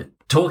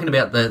 talking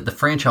about the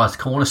franchise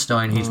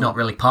cornerstone, he's not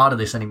really part of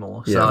this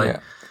anymore. Yeah.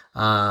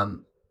 So,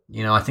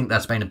 I think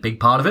that's been a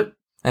big part of it.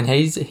 And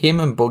him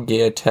and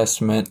Boogie are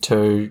testament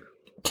to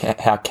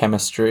how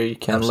chemistry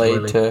can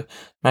lead to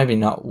maybe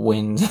not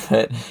wins,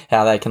 but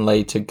how they can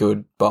lead to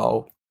good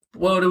bowl.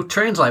 Well, it'll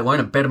translate,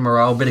 won't it? Better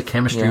morale, better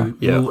chemistry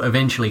will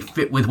eventually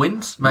fit with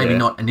wins. Maybe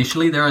not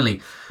initially. They're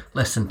only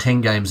less than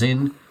 10 games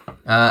in.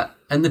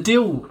 And the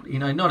deal,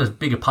 not as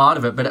big a part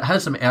of it, but it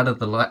has them out of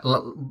the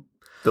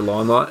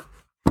limelight.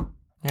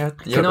 Yeah,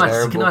 can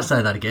I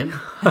say that again?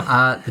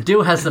 The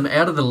deal has them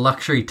out of the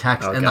luxury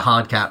tax and the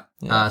hard cap.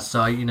 Yeah.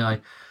 So,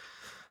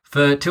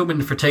 for Tillman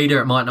and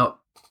Fertitta, it might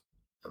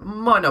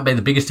not be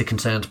the biggest of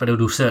concerns, but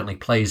it'll certainly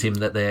please him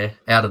that they're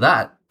out of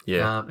that.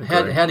 Yeah.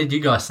 How did you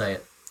guys say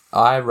it?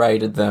 I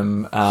rated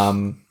them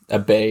a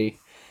B.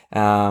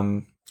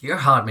 You're a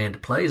hard man to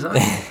please,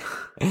 aren't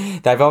you?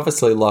 They've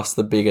obviously lost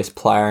the biggest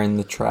player in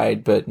the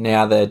trade, but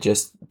now they're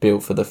just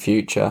built for the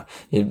future.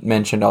 You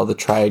mentioned all the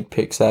trade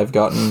picks they've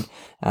gotten,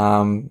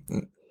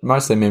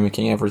 mostly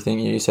mimicking everything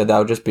you said.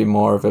 They'll just be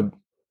more of a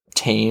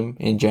team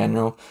in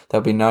general.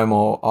 There'll be no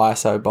more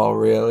ISO ball,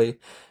 really.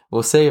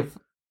 We'll see if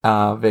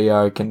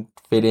VO can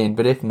fit in.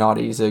 But if not,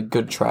 he's a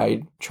good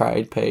trade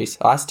piece.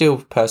 I still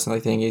personally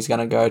think he's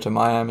going to go to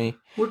Miami.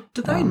 Well,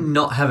 do they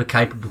not have a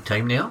capable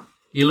team now?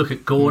 You look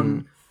at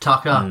Gordon,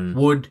 Tucker,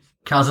 Wood,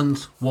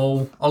 Cousins,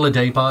 Wall,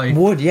 Oladipo.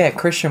 Wood, yeah,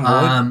 Christian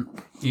Wood.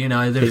 You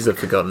know, He's a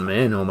forgotten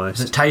man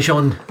almost.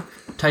 Tayshaun,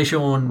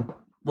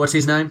 what's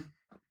his name?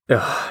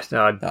 Oh,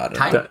 no, I don't know.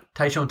 Tate?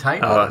 Tayshaun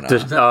Tate?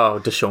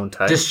 Deshaun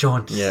Tate.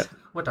 Deshaun. Yeah.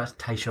 What does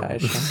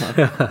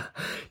Tayshaun?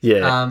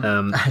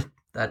 Yeah.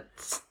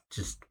 That's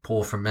just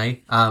poor from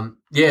me. No,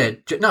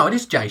 it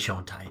is Jay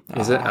Sean Tate.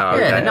 Is it? Oh,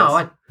 Yeah, okay. no,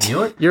 I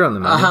knew it. You're on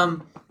the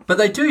money. But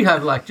they do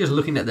have, like, just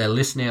looking at their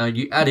list now,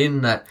 you add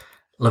in that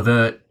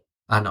Oladipo,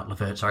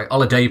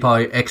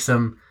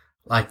 Exum,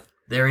 like,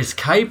 there is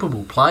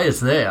capable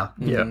players there.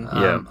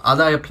 Yeah. Are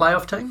they a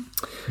playoff team?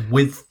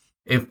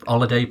 If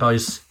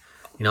Oladipo's,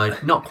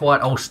 not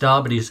quite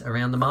all-star, but he's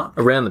around the mark?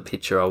 Around the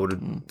picture, I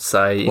would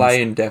say.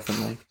 Play-in,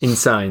 definitely. In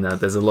saying that,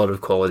 there's a lot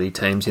of quality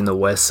teams in the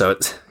West, so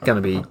it's going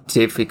to be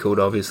difficult,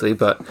 obviously,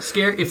 but...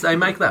 Scary. If they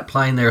make that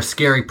play, they're a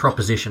scary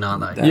proposition,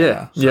 aren't they?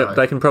 Yeah,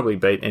 they can probably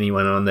beat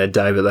anyone on their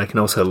day, but they can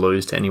also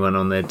lose to anyone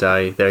on their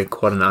day. They're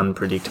quite an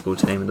unpredictable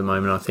team at the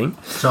moment, I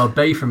think. So a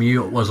B from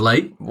you was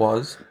Lee.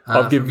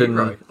 I've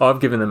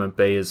given them a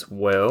B as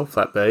well,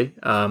 flat B.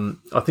 I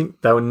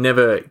think they were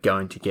never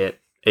going to get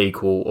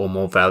equal or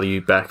more value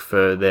back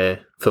for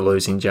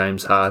losing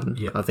James Harden.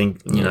 Yep. I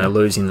think,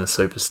 losing the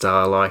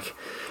superstar like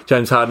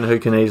James Harden, who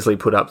can easily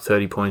put up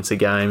 30 points a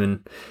game,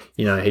 and,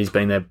 he's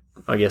been their,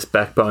 I guess,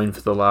 backbone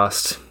for the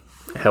last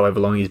however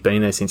long he's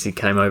been there, since he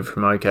came over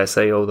from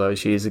OKC all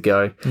those years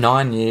ago.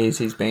 9 years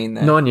he's been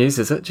there. 9 years,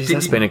 is it? Jeez,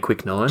 that's been a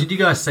quick 9. Did you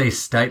guys see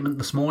his statement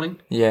this morning?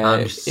 Yeah,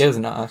 it was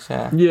nice,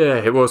 yeah. Yeah,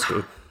 it was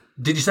good.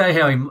 Did you say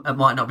how it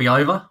might not be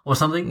over or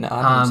something? No,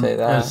 I didn't see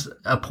that. It was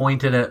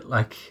appointed at,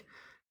 like...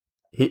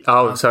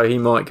 So he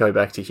might go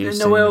back to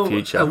Houston in the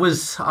future.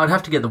 I'd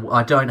have to get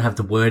I don't have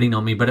the wording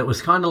on me, but it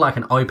was kind of like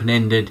an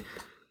open-ended,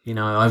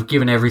 I've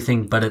given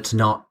everything, but it's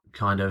not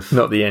kind of...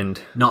 Not the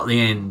end. Not the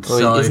end. Well,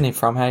 so, isn't he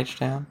from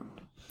H-Town?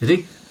 Is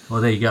he?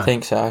 Well, there you go. I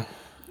think so.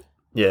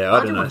 Yeah,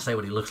 I don't want to see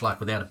what he looks like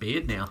without a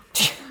beard now.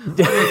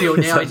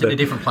 Now he's in a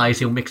different place,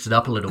 he'll mix it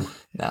up a little.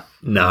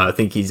 No, I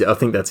think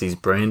that's his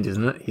brand,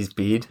 isn't it? His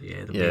beard.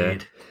 Yeah, the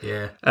beard.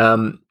 Yeah.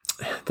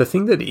 The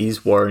thing that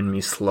is worrying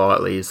me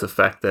slightly is the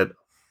fact that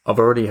I've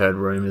already heard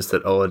rumours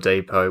that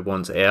Oladipo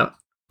wants out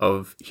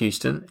of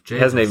Houston. Jesus. He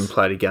hasn't even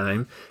played a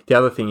game. The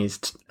other thing is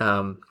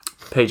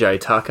PJ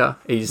Tucker.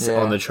 He's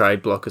on the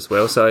trade block as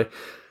well. So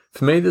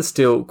for me, there's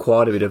still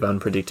quite a bit of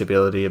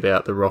unpredictability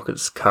about the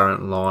Rockets'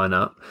 current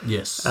lineup.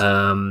 Yes.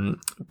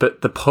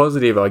 But the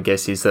positive, I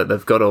guess, is that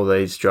they've got all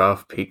these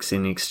draft picks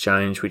in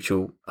exchange, which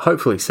will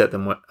hopefully set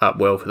them up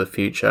well for the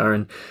future.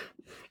 And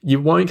you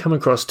won't come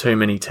across too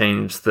many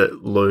teams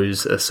that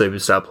lose a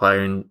superstar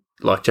player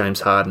like James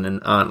Harden and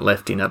aren't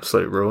left in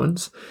absolute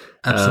ruins.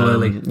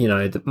 Absolutely.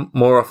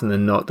 More often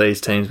than not,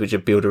 these teams which are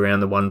built around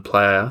the one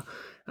player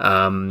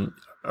are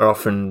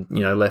often,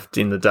 left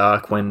in the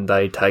dark when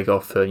they take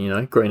off for,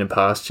 greener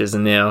pastures.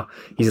 And now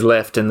he's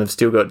left and they've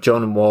still got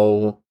John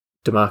Wall,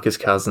 DeMarcus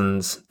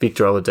Cousins,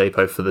 Victor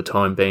Oladipo for the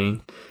time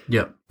being.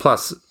 Yep.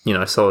 Plus,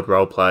 solid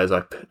role players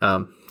like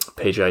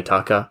PJ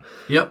Tucker.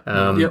 Yep.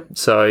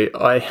 So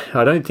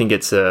I don't think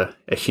it's a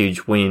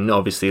huge win,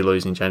 obviously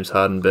losing James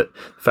Harden, but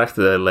the fact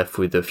that they're left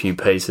with a few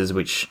pieces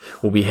which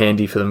will be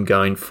handy for them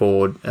going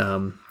forward,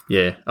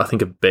 I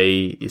think a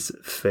B is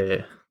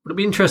fair. It'll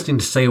be interesting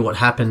to see what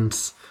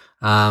happens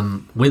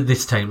with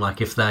this team,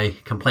 like if they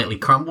completely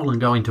crumble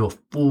and go into a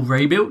full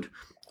rebuild,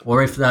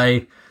 or if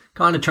they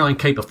kind of try and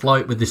keep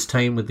afloat with this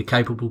team with the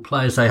capable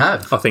players they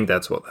have. I think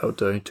that's what they'll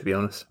do, to be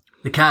honest.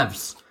 The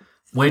Cavs.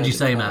 Where'd you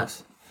see,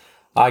 Matt?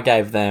 I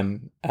gave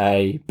them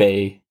a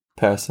B,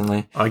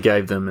 personally. I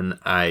gave them an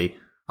A.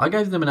 I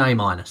gave them an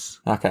A-.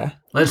 Okay.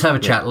 Let's have a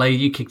chat. Lee,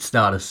 you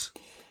kickstart us.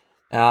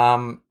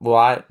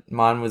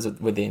 Mine was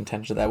with the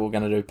intention that we're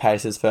going to do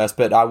Pacers first,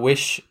 but I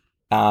wish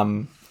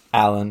Jared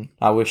Allen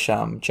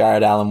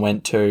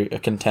went to a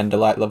contender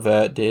like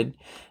LeVert did,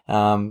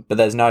 but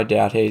there's no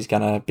doubt he's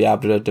going to be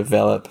able to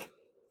develop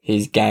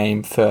his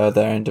game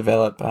further and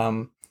develop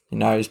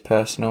his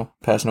personal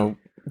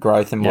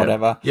growth and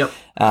whatever. Yep.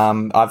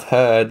 I've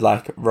heard,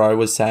 like Ro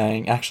was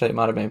saying, actually it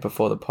might have been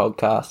before the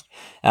podcast,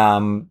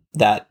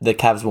 that the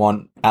Cavs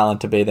want Allen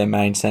to be their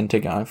main centre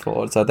going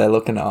forward. So they're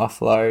looking to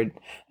offload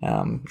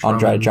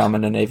Andre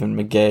Drummond and even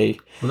McGee.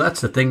 Well,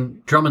 that's the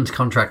thing. Drummond's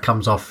contract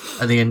comes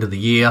off at the end of the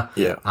year,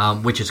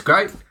 which is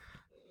great.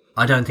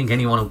 I don't think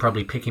anyone will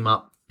probably pick him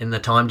up in the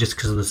time just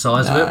because of the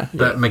size of it.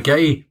 But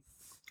McGee,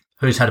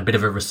 who's had a bit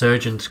of a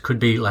resurgence, could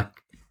be like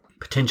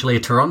potentially a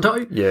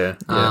Toronto.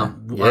 I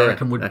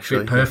reckon would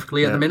fit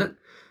perfectly at the minute.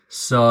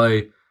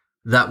 So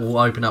that will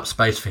open up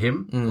space for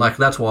him. Like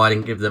that's why I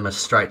didn't give them a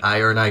straight A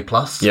or an A+.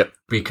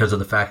 Because of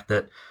the fact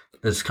that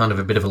there's kind of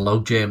a bit of a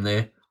logjam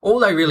there. All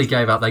they really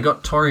gave up, they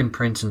got Taurean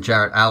Prince and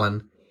Jarrett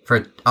Allen for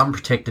an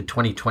unprotected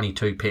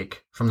 2022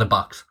 pick from the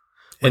Bucks,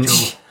 which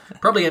will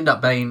probably end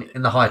up being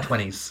in the high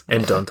 20s.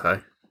 And Dante.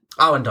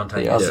 Oh, and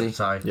Dante. The Aussie.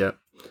 So, yeah.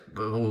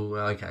 Ooh,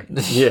 okay.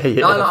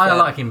 Yeah. I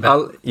like him,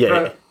 but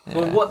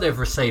For what they've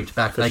received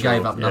back, they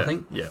gave up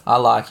nothing. Yeah. I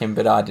like him,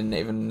 but I didn't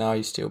even know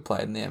he still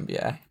played in the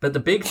NBA. But the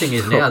big thing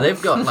is now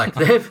they've got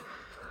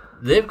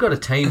they've got a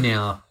team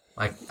now.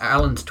 Like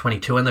Allen's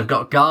 22, and they've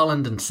got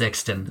Garland and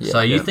Sexton. Yeah,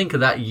 so you think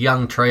of that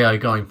young trio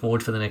going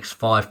forward for the next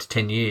 5 to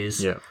 10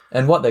 years. Yeah.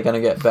 And what they're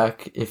going to get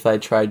back if they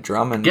trade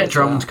Drummond. Get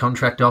Drummond's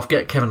contract off.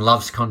 Get Kevin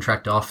Love's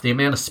contract off. The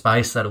amount of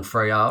space that'll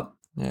free up.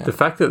 Yeah. The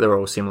fact that they're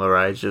all similar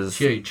ages,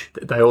 Huge.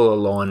 They all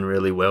align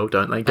really well,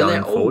 don't they, going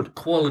And they're forward? all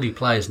quality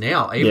players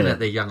now, even at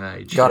their young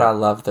age. God, I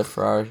love the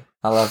throw.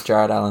 I love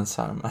Jared Allen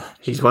so much.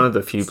 He's one of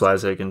the few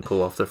players who can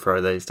pull off the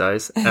throw these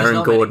days. Aaron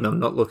not Gordon, many. I'm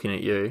not looking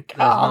at you.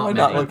 We're not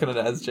many. looking at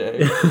SG.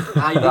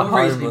 Your reasoning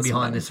homeless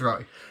behind man. this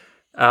row.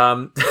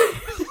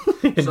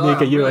 Nick,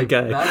 are you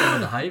okay? Battling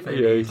with the hay fever.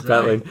 Yeah, he's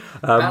battling.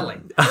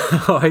 Battling.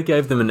 I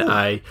gave them an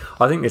A.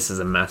 I think this is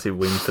a massive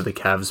win for the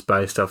Cavs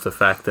based off the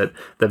fact that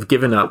they've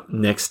given up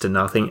next to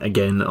nothing.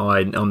 Again,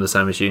 I'm the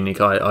same as you,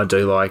 Nick. I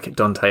do like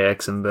Dante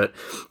Exum, but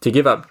to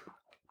give up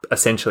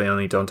essentially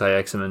only Dante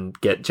Exum and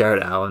get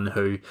Jared Allen,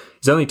 who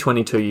is only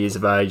 22 years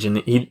of age, and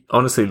he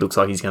honestly looks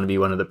like he's going to be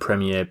one of the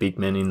premier big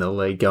men in the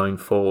league going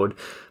forward.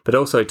 But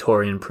also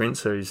Torian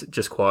Prince, who's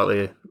just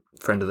quietly a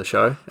friend of the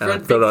show.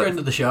 Friend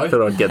of the show.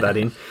 Thought I'd get that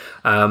in.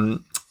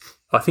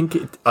 I think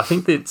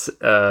it's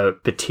a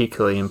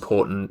particularly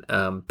important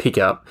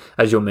pickup.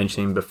 As you're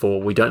mentioning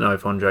before, we don't know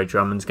if Andre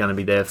Drummond's going to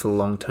be there for the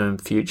long-term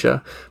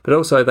future. But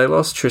also, they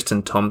lost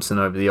Tristan Thompson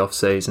over the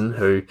off-season,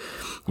 who,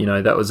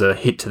 that was a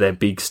hit to their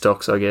big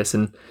stocks, I guess.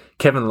 And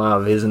Kevin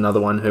Love is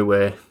another one who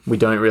we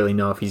don't really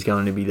know if he's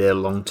going to be there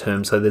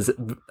long-term. So there's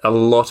a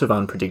lot of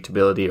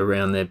unpredictability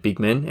around their big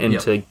men. And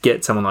to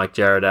get someone like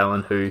Jared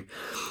Allen, who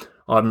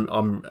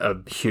I'm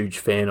a huge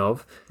fan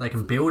of. They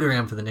can build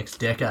around for the next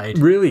decade.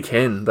 Really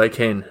can. They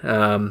can.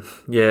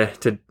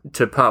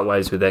 To part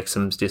ways with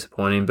Exum's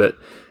disappointing, but,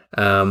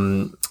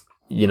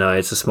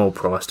 it's a small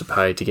price to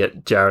pay to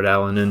get Jared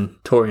Allen and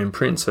Torian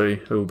Prince, who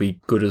will be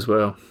good as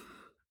well.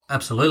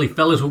 Absolutely.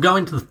 Fellas, we'll go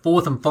into the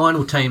fourth and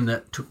final team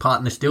that took part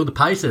in this deal, the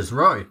Pacers.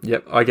 Roy.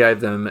 Yep, I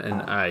gave them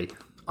an A.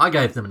 I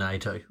gave them an A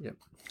too. Yep.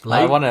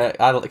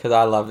 Because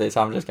I love this,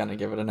 I'm just going to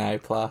give it an A+.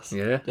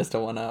 Yeah? Just a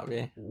 1-up,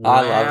 yeah. Wow.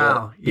 I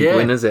love it. Big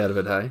winners out of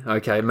it, hey?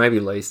 Okay, maybe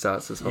Lee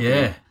starts us off.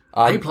 Yeah.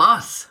 A+,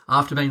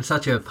 after being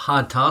such a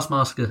hard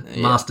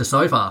taskmaster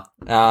so far.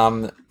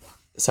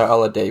 So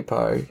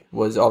Oladipo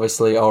was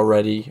obviously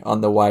already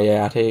on the way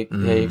out. He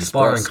Expiring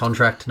expressed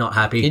contract, not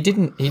happy. He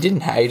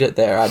didn't hate it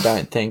there, I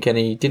don't think, and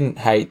he didn't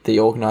hate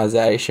the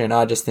organisation.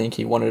 I just think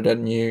he wanted a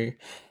new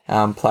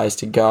place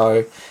to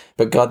go.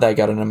 But God, they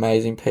got an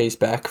amazing piece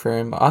back for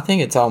him. I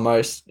think it's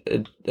almost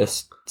a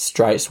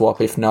straight swap,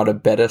 if not a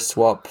better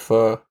swap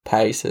for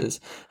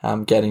Pacers,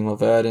 getting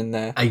LeVert in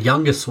there. A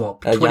younger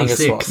swap, A 26.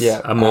 younger swap,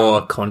 yeah. A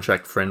more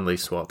contract-friendly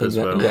swap as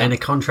well. yeah. And a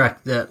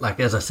contract that, like,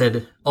 as I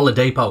said,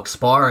 Oladipo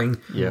expiring.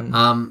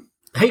 Yeah.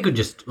 He could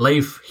just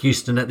leave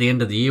Houston at the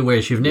end of the year,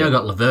 whereas you've now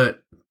got LeVert.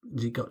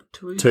 Has he got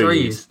 2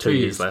 years? 2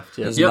 years left,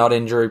 yeah. He's not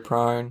injury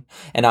prone.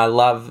 And I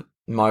love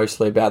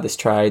mostly about this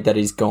trade that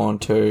he's gone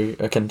to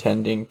a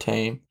contending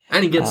team.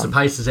 And he gets the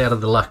Pacers out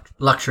of the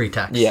luxury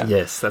tax. Yeah.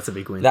 Yes, that's a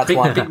big win. That's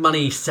one. Big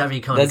money savvy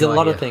kind There's of guy. a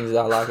lot of things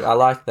I like. I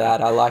like that.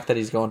 I like that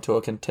he's gone to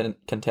a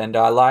contender.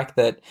 I like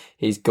that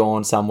he's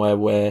gone somewhere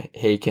where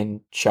he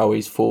can show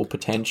his full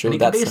potential. And he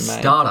can That's be a the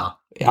main. starter.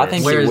 I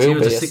think Whereas he he will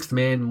was be a sixth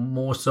man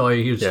more so.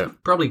 He was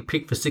probably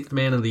picked for sixth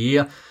man of the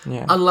year.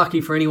 Yeah.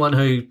 Unlucky for anyone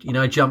who,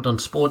 jumped on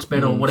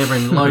Sportsbet or whatever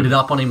and loaded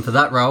up on him for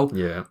that role.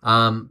 Yeah.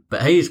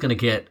 But he's going to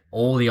get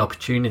all the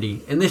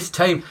opportunity. In this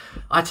team,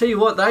 I tell you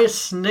what, they are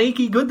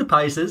sneaky good, the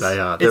Pacers. They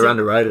are. They're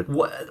underrated.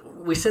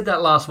 We said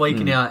that last week.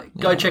 Now,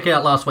 go check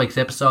out last week's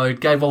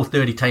episode. Gave all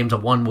 30 teams a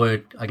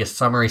one-word,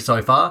 summary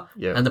so far.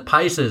 Yeah. And the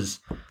Pacers,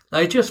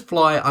 they just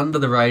fly under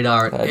the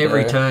radar at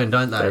every turn,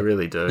 don't they? They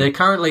really do. They're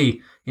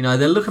currently,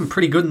 they're looking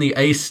pretty good in the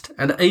East,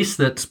 and the East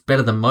that's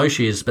better than most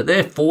years, but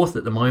they're fourth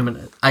at the moment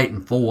at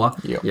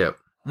 8-4. Yep.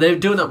 They're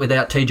doing it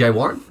without TJ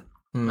Warren.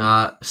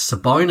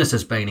 Sabonis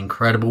has been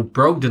incredible.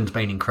 Brogdon's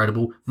been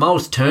incredible.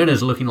 Miles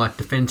Turner's looking like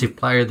Defensive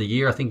Player of the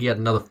Year. I think he had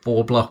another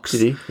 4 blocks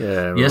Did he?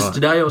 Yeah.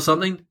 yesterday or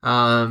something.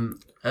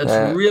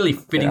 It's really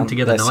fitting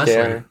together they're nicely.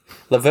 scary.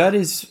 LeVert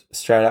is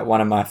straight up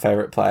one of my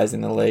favourite players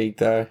in the league,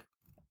 though.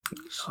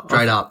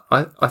 Straight up.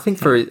 I think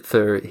for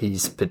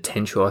his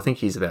potential, I think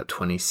he's about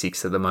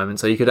 26 at the moment.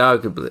 So you could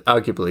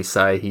arguably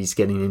say he's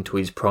getting into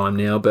his prime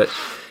now. But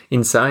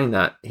in saying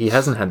that, he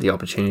hasn't had the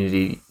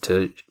opportunity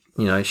to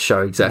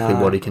show exactly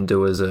what he can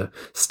do as a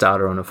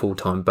starter on a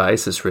full-time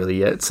basis really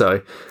yet.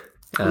 So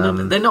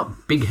they're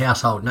not big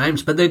household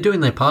names, but they're doing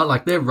their part.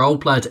 Like, they're role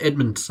players: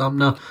 Edmund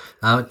Sumner,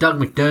 Doug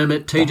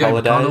McDermott, TJ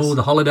McConnell,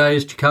 the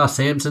Holidays, Jakar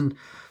Sampson.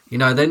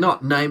 They're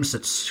not names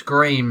that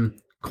scream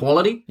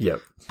quality.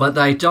 Yep. But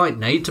they don't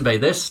need to be.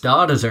 Their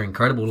starters are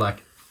incredible. Like,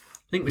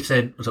 I think we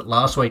said, was it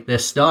last week, they're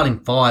starting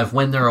 5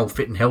 when they're all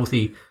fit and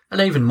healthy,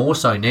 and even more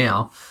so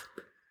now.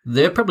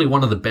 They're probably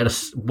one of the better,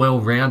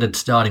 well-rounded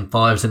starting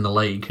 5s in the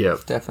league.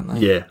 Yep.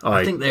 Definitely. Yeah.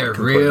 I think they're a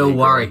completely real agree.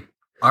 worry.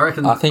 I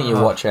reckon. I think you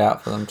watch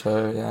out for them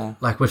too. Yeah,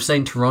 Like we've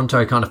seen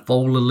Toronto kind of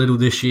fall a little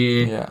this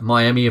year. Yeah.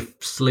 Miami have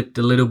slipped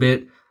a little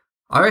bit.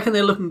 I reckon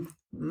they're looking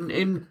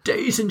in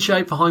decent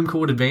shape for home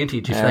court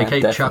advantage if they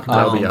keep chucking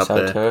They'll be along. up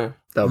there. too.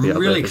 They'll be I'm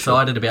up really there for sure.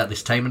 excited about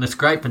this team, and it's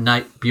great for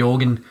Nate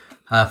Bjorgen,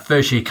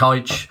 first year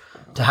coach,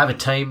 to have a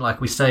team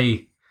like we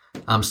see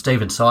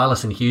Stephen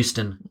Silas in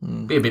Houston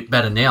be a bit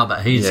better now,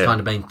 but he's Yeah. kind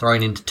of been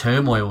thrown into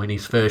turmoil in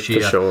his first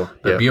year. For sure.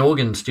 But Yeah.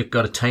 Bjorgen's just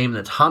got a team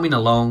that's humming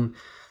along.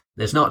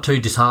 There's not too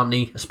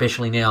disharmony,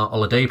 especially now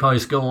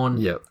Oladipo's gone.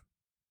 Yep.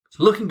 It's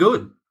looking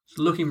good. It's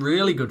looking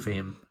really good for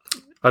him.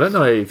 I don't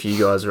know if you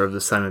guys are of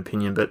the same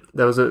opinion, but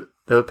there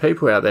were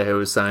people out there who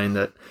were saying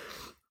that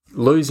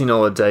losing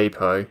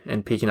Oladipo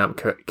and picking up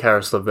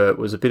Karis LeVert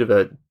was a bit of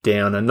a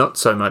downer, not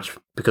so much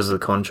because of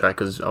the contract,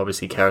 because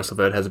obviously Karis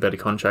LeVert has a better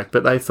contract,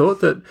 but they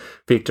thought that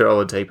Victor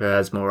Oladipo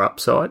has more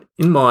upside.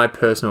 In my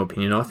personal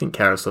opinion, I think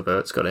Karis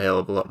LeVert's got a hell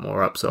of a lot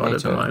more upside Me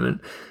at too. the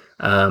moment,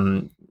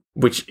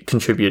 which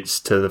contributes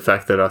to the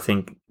fact that I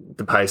think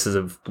the Pacers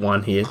have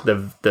won here.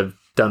 They've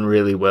done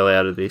really well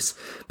out of this.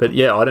 But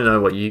yeah, I don't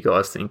know what you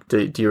guys think.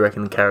 Do you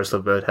reckon Karis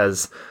LeVert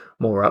has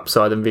more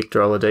upside than Victor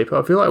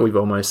Oladipo? I feel like we've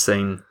almost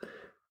seen,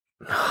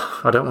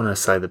 I don't want to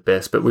say the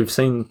best, but we've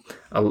seen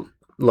a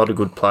lot of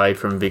good play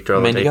from Victor I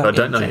mean, you Oladipo. got I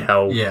don't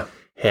know injured.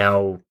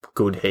 how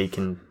good he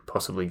can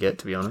possibly get,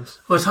 to be honest.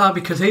 Well, it's hard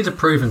because he's a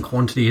proven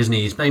quantity, isn't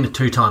he? He's been a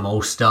two-time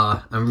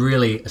All-Star and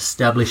really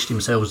established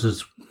himself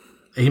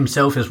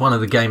as one of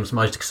the game's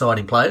most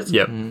exciting players.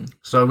 Yep.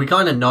 So we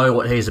kind of know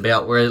what he's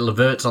about, where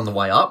LeVert's on the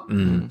way up.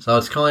 So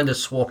it's kind of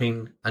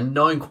swapping a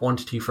known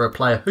quantity for a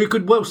player who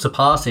could well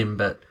surpass him.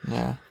 But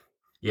Yeah.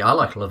 yeah, I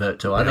like LeVert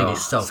too. I think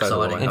he's so so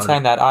do I. exciting. In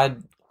saying that,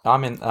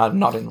 I'm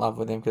not in love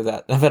with him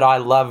but I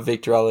love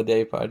Victor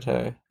Oladipo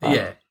too.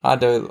 Yeah. I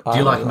do. Do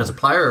you like him as a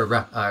player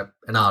or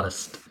an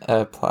artist?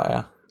 a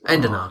player?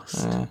 And an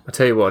artist. Yeah. I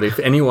tell you what, if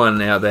anyone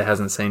out there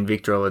hasn't seen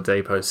Victor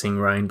Oladipo sing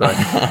 "Rain" by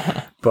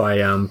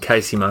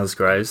Casey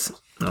Musgraves,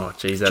 oh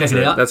geez, Check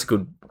it out. that's a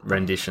good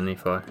rendition.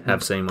 If I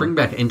have seen Bring one,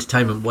 back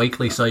Entertainment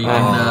Weekly so you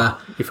can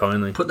if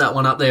only. put that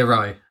one up there,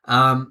 Ro.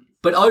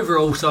 But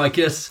overall, so I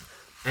guess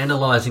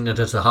analysing it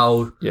as a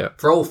whole, Yeah.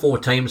 for all four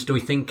teams, do we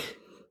think...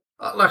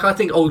 I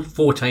think all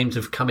four teams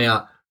have come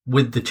out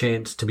with the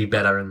chance to be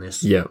better in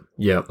this. Yeah,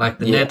 yeah, Like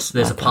the Nets,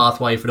 there's a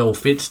pathway if it all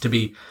fits to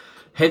be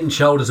head and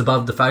shoulders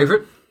above the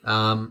favourite.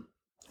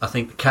 I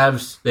think the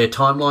Cavs, their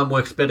timeline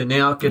works better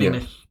now,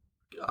 getting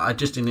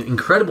just an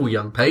incredible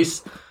young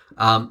piece.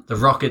 The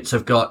Rockets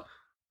have got,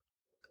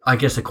 I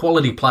guess, a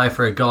quality player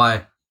for a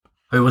guy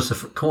who was the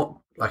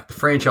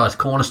franchise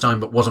cornerstone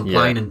but wasn't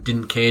playing and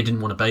didn't care,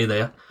 didn't want to be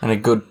there. And a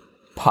good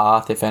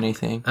path, if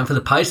anything. And for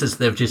the Pacers,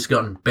 they've just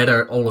gotten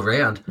better all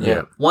around.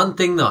 yeah. One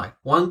thing, though,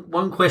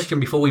 one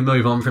question before we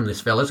move on from this,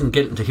 fellas, and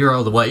get into Hero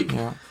of the Week.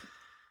 Yeah.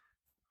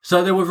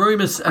 So there were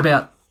rumours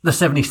about the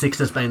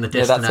 76ers being the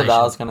Yeah, destination. that's what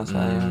I was going to say.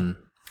 Yeah.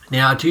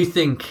 Now, do you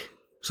think...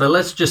 So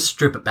let's just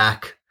strip it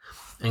back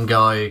and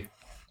go...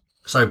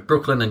 So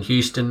Brooklyn and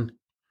Houston...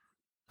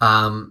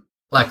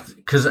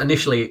 Because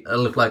initially it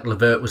looked like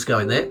LeVert was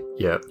going there.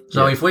 Yeah.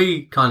 So if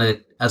we kind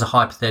of, as a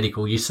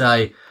hypothetical, you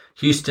say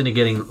Houston are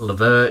getting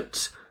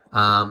LeVert,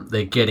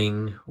 they're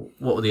getting...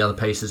 What were the other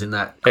pieces in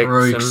that?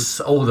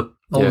 Crooks, all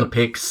the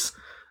picks,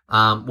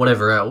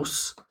 whatever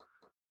else.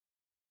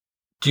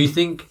 Do you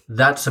think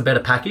that's a better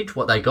package,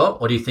 what they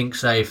got? Or do you think,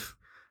 say, if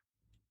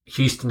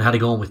Houston had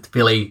gone with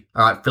Philly,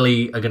 all right,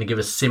 Philly are going to give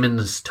us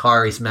Simmons,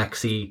 Tyrese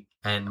Maxey,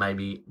 and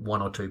maybe one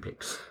or two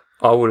picks?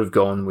 I would have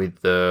gone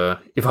with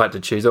if I had to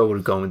choose, I would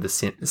have gone with the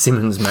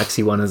Simmons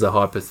Maxey one as a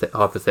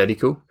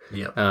hypothetical.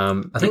 Yeah.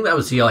 I I think that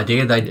was the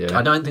idea.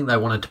 I don't think they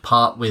wanted to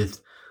part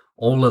with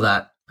all of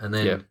that. And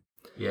then,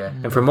 yeah.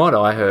 And from what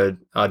I heard,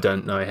 I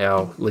don't know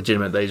how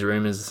legitimate these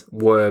rumours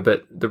were,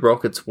 but the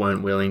Rockets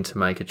weren't willing to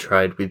make a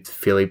trade with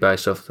Philly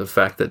based off the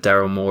fact that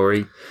Daryl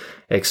Morey,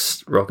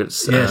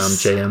 ex-Rockets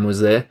GM, was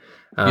there.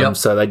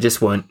 So they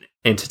just weren't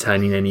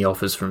entertaining any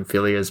offers from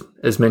Philly.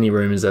 As many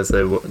rumours as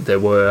there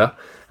were,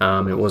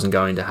 it wasn't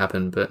going to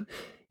happen. But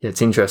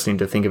it's interesting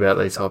to think about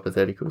these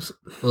hypotheticals.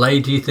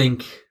 Lee, do you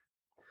think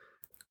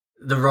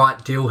the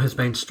right deal has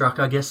been struck,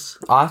 I guess?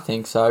 I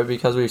think so,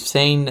 because we've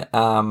seen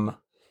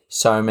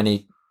so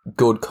many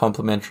good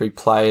complementary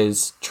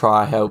players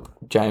try help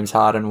James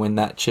Harden win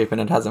that chip, and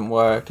it hasn't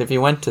worked. If he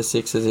went to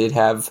Sixers, he'd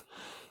have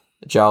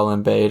Joel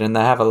Embiid, and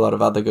they have a lot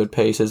of other good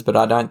pieces, but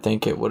I don't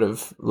think it would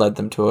have led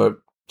them to a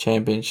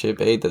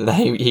championship either.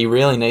 He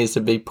really needs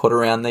to be put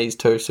around these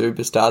two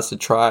superstars to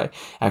try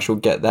actually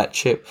get that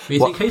chip. But you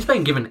think he's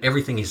been given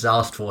everything he's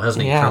asked for,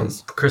 hasn't he? He From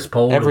has. Chris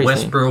Paul Everything.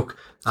 to Westbrook.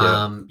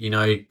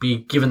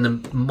 Be given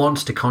the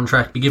monster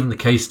contract, be given the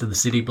keys to the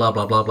city, blah,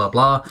 blah, blah, blah,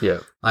 blah. Yeah.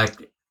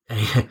 Like,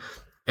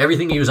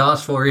 everything he was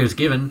asked for, he was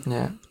given.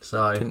 Yeah.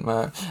 So, Didn't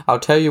work. I'll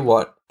tell you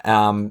what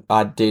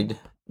I did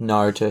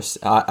notice.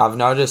 I've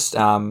noticed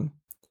that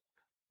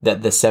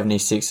the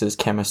 76ers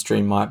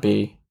chemistry might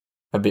be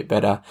a bit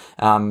better.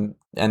 And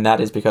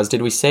that is because,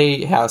 did we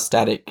see how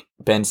static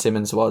Ben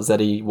Simmons was, that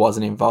he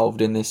wasn't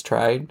involved in this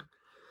trade?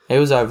 He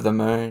was over the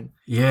moon.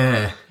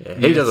 Yeah.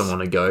 He doesn't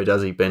want to go,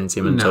 does he, Ben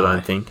Simmons? No. I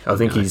don't think. I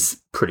think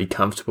he's pretty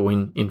comfortable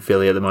in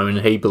Philly at the moment,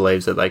 and he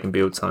believes that they can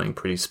build something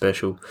pretty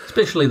special.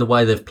 Especially the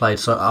way they've played.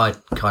 So I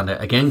kind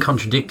of, again,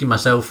 contradicting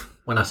myself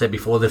when I said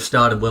before they've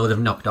started well. They've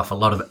knocked off a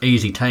lot of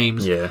easy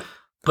teams. Yeah.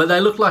 But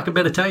they look like a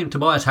better team.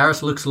 Tobias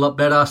Harris looks a lot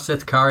better.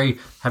 Seth Curry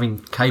having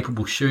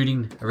capable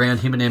shooting around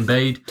him and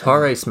Embiid.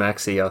 Tyrese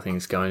Maxey, I think,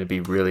 is going to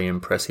be really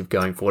impressive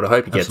going forward. I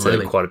hope he gets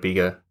quite a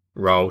bigger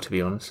role, to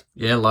be honest.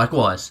 Yeah,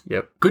 likewise.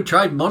 Yep. Good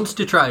trade,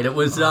 monster trade. It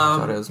was.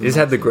 This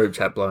had the group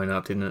chat blowing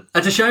up, didn't it?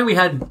 It's a shame we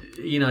had.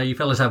 You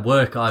fellas have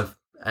work.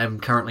 I'm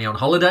currently on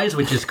holidays,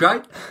 which is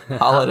great.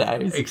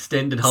 Holidays.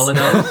 Extended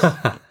holidays.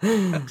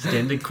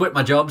 Extended. Quit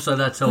my job, so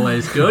that's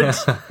always good.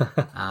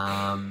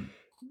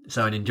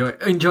 So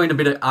enjoying a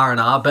bit of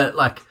R&R,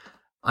 but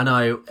I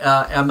know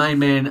our main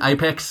man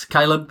Apex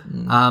Caleb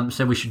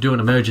said we should do an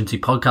emergency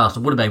podcast. It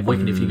would have been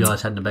wicked if you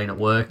guys hadn't been at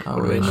work. Oh,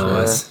 Would have been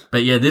nice.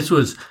 But yeah, this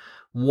was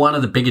one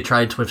of the bigger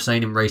trades we've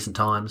seen in recent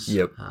times.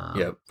 Yep.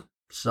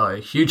 So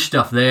huge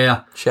stuff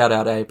there. Shout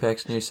out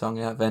Apex, new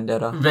song out,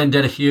 Vendetta.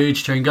 Vendetta,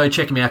 huge tune. Go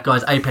check him out,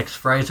 guys. Apex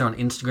Fraser on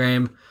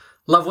Instagram.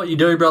 Love what you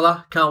do,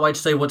 brother. Can't wait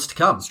to see what's to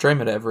come.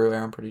 Stream it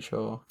everywhere, I'm pretty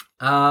sure.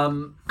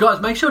 Guys,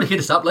 make sure to hit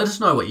us up. Let us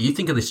know what you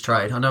think of this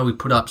trade. I know we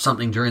put up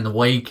something during the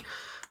week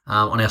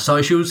on our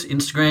socials,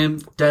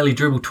 Instagram, Daily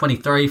Dribble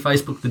 23,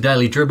 Facebook, The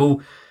Daily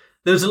Dribble.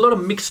 There was a lot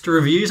of mixed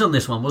reviews on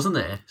this one, wasn't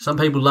there? Some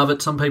people love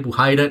it, some people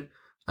hate it.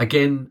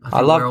 Again,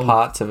 I love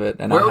parts of it,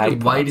 and we're I all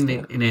hate waiting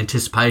parts of it. in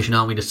anticipation,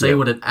 aren't we, to see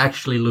what it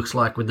actually looks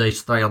like with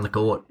these three on the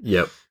court.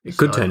 Yep. It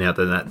could turn out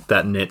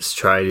that Nets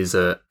trade is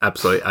a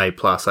absolute A+.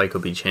 They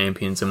could be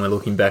champions, and we're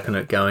looking back on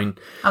it going...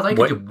 Oh, they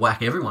could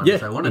whack everyone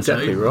if they wanted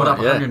exactly to. Right, Put up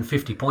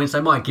 150 points.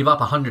 They might give up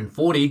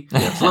 140.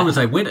 As long as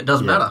they win, it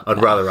doesn't matter.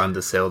 I'd rather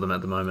undersell them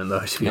at the moment, though,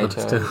 to be Me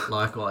honest. too.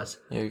 Likewise.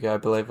 Here we go,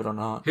 believe it or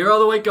not. Hero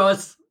of the week,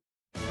 guys.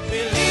 Believe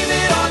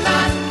it or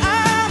not,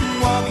 I'm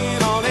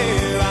walking on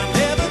air. I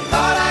never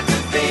thought I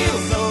could feel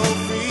so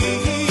free.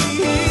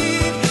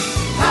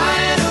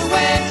 High and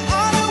away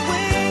on a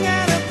wing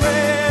and a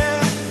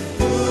prayer.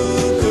 Who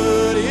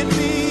could it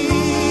be?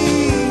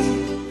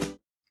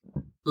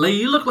 Lee,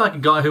 you look like a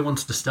guy who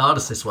wants to start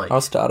us this week.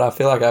 I'll start. I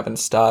feel like I haven't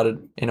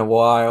started in a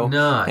while.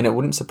 No. And it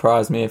wouldn't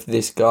surprise me if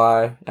this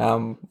guy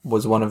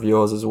was one of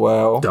yours as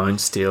well. Don't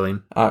steal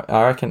him.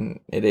 I reckon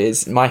it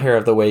is. My hero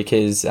of the week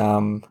is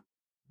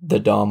the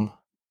Dom,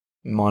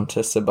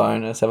 Montes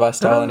Sabonis. Have I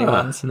stolen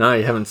anyone's? No,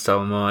 you haven't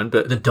stolen mine,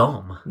 but The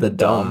Dom. The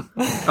Dom.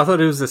 I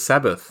thought it was the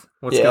Sabbath.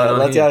 What's Yeah, going on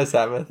let's here? go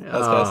Sabbath.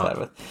 Let's go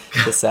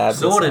Sabbath. The Sab.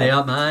 Sort the it Sab.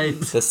 out, mate.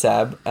 The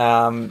Sab.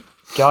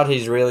 God,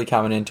 he's really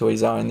coming into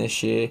his own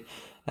this year.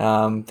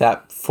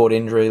 That foot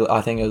injury, I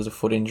think it was a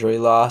foot injury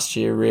last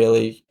year,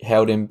 really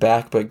held him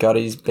back, but God,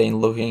 he's been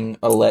looking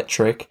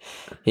electric.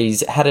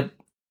 He's had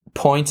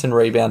points and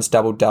rebounds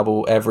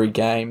double-double every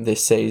game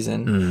this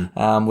season,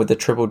 with the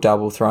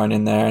triple-double thrown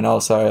in there, and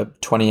also a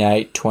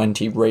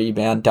 28-20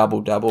 rebound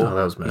double-double. Oh,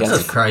 that was massive.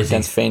 That's crazy.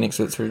 Against Phoenix,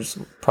 which was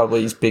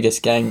probably his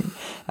biggest game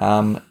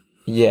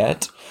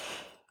yet.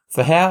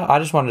 I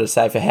just wanted to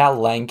say, for how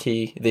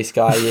lanky this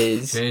guy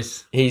is,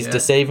 Yes. he's Yeah.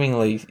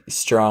 deceivingly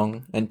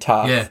strong and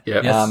tough. Yeah.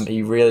 Yes.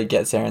 He really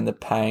gets there in the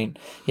paint.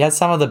 He has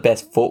some of the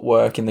best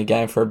footwork in the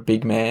game for a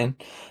big man.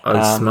 Oh,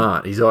 he's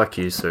smart. His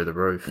IQ's through the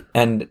roof.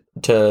 And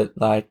to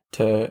kind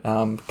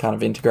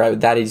of integrate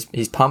with that,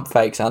 his pump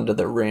fakes under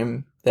the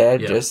rim there,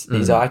 just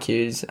his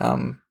IQ's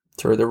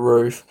through the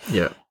roof.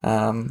 Yeah.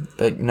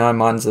 But no,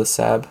 mine's the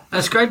Sab. And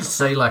it's great to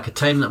see a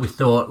team that we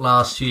thought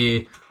last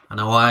year, and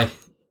a lot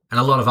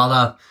of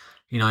other,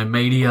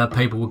 media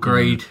people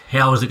agreed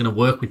how is it going to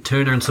work with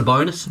Turner and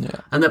Sabonis,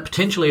 and that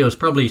potentially it was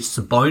probably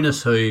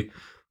Sabonis who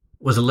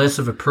was a less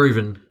of a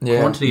proven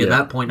quantity at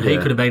that point. He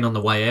could have been on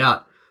the way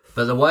out,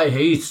 but the way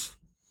he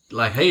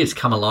has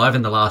come alive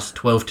in the last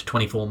 12 to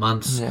 24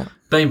 months,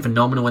 been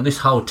phenomenal. And this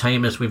whole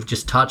team, as we've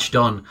just touched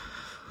on,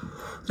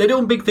 they're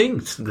doing big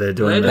things. They're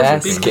doing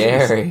That's big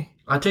scary. things.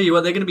 I tell you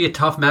what, they're going to be a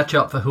tough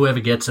matchup for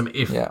whoever gets them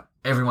if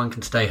everyone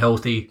can stay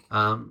healthy.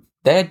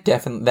 They're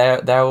definitely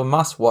they're a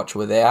must watch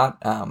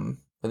without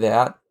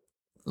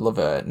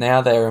Levert.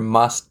 Now they're a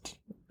must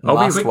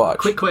watch.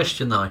 Quick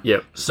question though.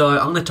 Yep. So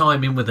I'm going to tie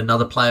him in with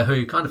another player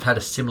who kind of had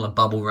a similar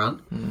bubble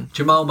run.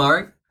 Jamal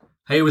Murray.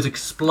 He was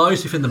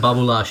explosive in the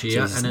bubble last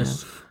year,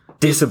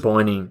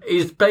 Disappointing.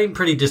 he's been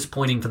pretty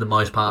disappointing for the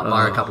most part,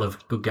 by a couple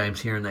of good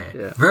games here and there.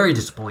 Yeah. Very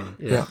disappointing.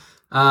 Yeah.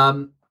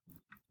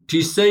 Do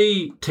you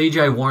see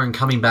TJ Warren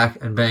coming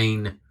back and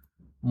being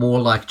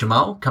more like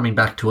Jamal, coming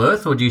back to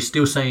earth, or do you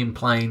still see him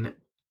playing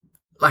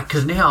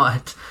because now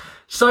it's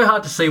so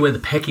hard to see where the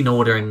pecking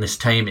order in this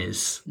team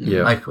is.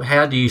 Yeah.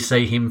 How do you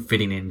see him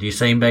fitting in? Do you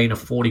see him being a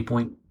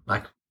 40-point,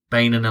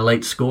 being an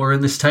elite scorer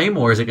in this team,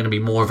 or is it going to be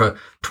more of a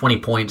 20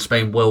 points,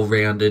 being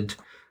well-rounded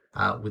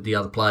with the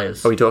other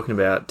players? Are we talking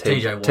about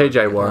TJ Warren.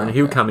 TJ Warren?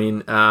 He'll come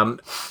in.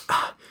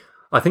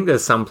 I think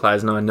there's some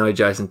players, and I know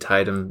Jason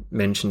Tatum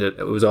mentioned it.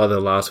 It was either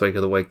last week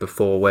or the week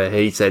before, where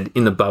he said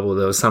in the bubble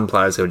there were some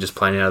players who were just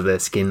playing out of their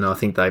skin. And I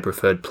think they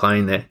preferred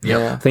playing there.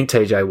 Yeah. I think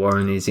TJ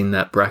Warren is in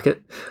that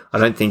bracket. I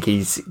don't think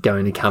he's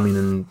going to come in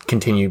and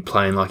continue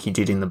playing like he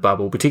did in the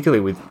bubble,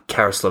 particularly with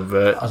Karis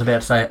LeVert. I was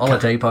about to say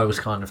Oladipo was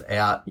kind of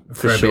out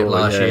for a sure, bit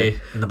last yeah.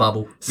 year in the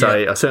bubble. So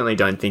Yeah. I certainly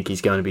don't think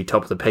he's going to be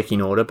top of the pecking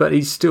order, but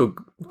he still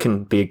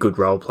can be a good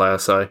role player.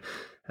 So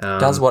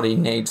Does what he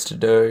needs to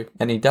do,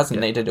 and he doesn't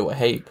need to do a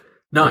heap.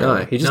 no,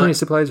 he just needs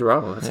to play his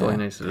role. That's all he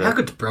needs to do. How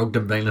good's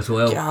Brogdon been as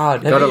well?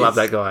 God, Gotta have you- love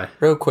that guy.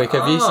 Real quick,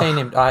 have you seen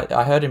him?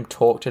 I heard him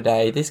talk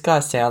today. This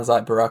guy sounds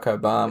like Barack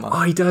Obama.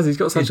 Oh, he does. He's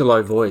got such a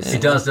low voice. He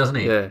does, doesn't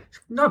he? Yeah.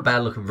 Not a bad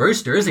looking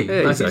rooster, is he?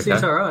 Yeah, he's he's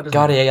okay. all right. Isn't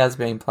God, he? he has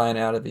been playing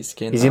out of his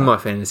skin. He's though. in my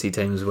fantasy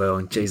team as well,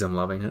 and geez, I'm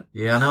loving it.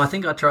 Yeah, I know. I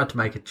think I tried to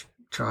make a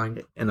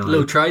trying And I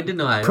little trade,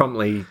 didn't I?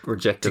 Promptly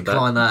rejected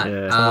Decline that,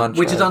 Yeah, Someone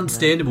which is tried,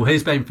 understandable.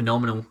 He's been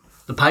phenomenal.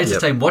 The Pacers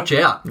Yep. team, watch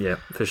out. yeah,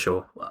 for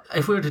sure.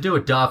 If we were to do a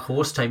dark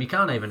horse team, you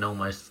can't even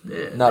almost.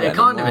 Not They're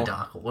kind of anymore. a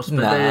dark horse,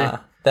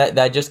 but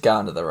They just go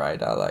under the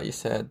radar, like you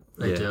said.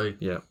 they yeah, do.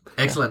 Yeah.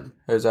 Excellent.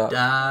 Who's up? Uh,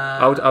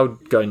 I'll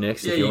go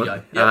next Yeah, if you you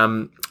want. go.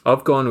 Yep.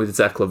 I've gone with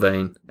Zach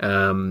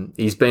LaVine.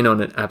 He's been on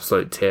an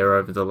absolute tear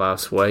over the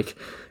last week.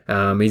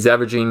 He's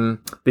averaging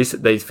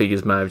these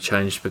figures may have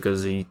changed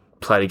because he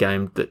played a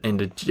game that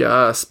ended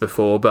just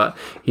before, but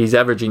he's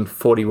averaging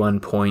 41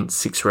 points,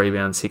 6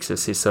 rebounds, 6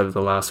 assists over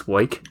the last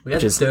week. we had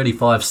which is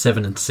 35,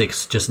 7, and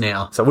 6 just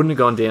now. So I wouldn't have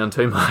gone down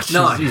too much.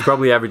 No. He's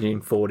probably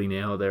averaging 40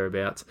 now or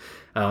thereabouts.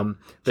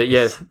 But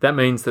yeah, that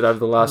means that over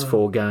the last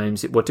 4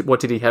 games, what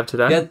did he have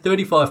today? He had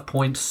 35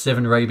 points,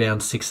 7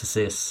 rebounds, 6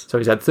 assists. So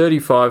he's had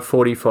 35,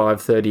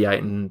 45,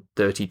 38 and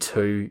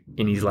 32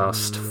 in his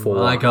last 4.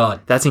 My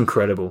God. That's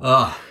incredible.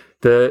 Oh,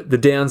 The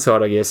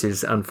downside, I guess,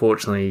 is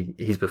unfortunately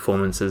his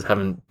performances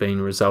haven't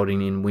been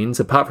resulting in wins.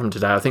 Apart from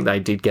today, I think they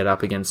did get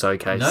up against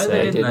OKC. No,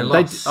 they didn't. They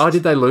lost.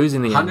 Did they lose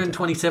in the end?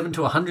 127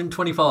 to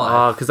 125.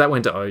 Oh, because that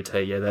went to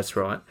OT. Yeah, that's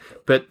right.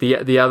 But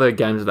the other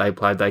games that they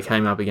played, they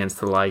came up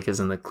against the Lakers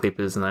and the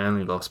Clippers, and they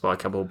only lost by a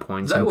couple of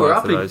points in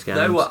both of those games.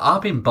 They were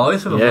up in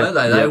both of them, Yeah, weren't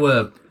they? yeah. They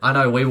were. I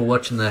know we were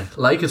watching the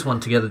Lakers one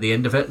together at the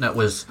end of it, and it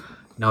was.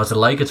 As a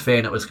Lakers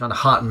fan, it was kind of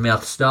heart and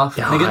mouth stuff.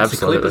 Yeah, and against the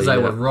absolutely, Clippers, they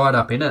yeah. were right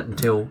up in it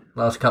until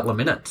last couple of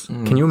minutes.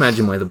 Can you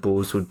imagine where the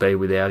Bulls would be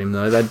without him,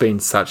 though? They'd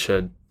been such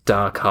a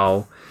dark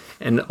hole.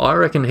 And I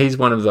reckon he's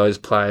one of those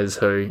players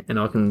who, and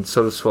I can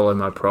sort of swallow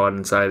my pride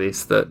and say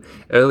this, that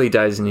early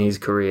days in his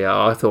career,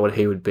 I thought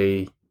he would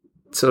be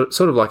sort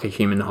of like a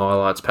human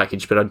highlights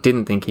package, but I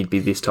didn't think he'd be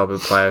this type of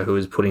player who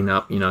was putting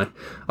up,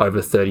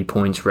 over 30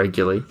 points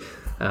regularly.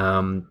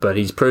 But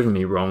he's proven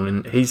me wrong,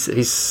 and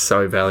he's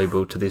so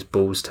valuable to this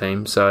Bulls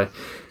team. So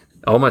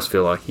I almost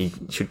feel like he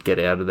should get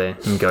out of there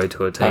and go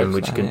to a team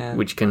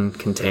which can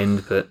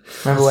contend. But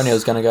Remember when he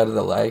was going to go to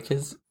the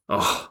Lakers?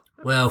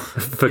 Well,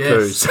 for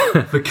yes.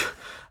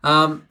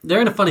 Kuz.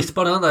 They're in a funny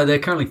spot, aren't they? They're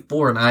currently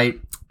 4-8,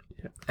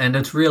 and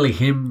it's really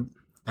him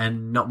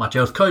and not much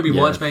else. Kobe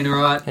White's been all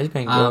right. He's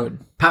been good.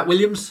 Pat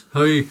Williams,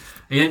 who,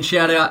 again,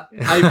 shout out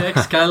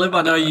Apex, Caleb.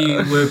 I know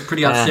you were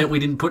pretty upset we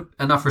didn't put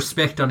enough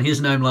respect on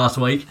his name last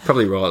week,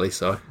 Probably rightly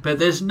so. but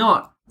there's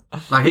not.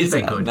 Like, he's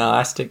been good.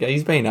 Nice to go.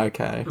 He's been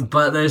okay.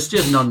 But there's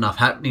just not enough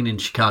happening in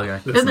Chicago.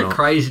 Isn't it not.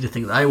 crazy to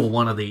think they were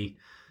one of the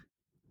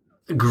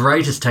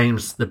greatest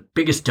teams, the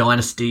biggest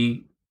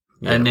dynasty,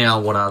 and now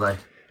what are they?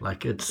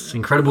 Like, it's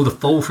incredible the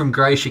fall from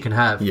grace you can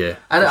have. Yeah,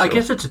 And for I sure.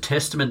 guess it's a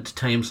testament to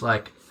teams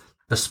like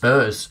the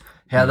Spurs,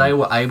 how they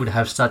were able to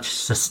have such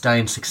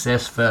sustained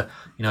success for,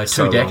 So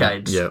 2 long.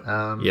 decades.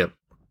 Yep.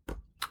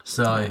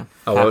 So,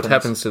 Oh, well, it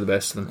happens to the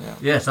best of them.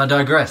 yes, I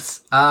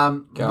digress.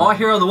 My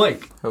hero of the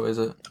week, Who is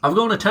it? I've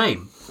gone a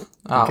team.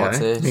 Oh, Okay, what's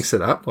this? mix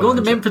it up. I've gone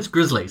the Memphis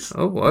Grizzlies.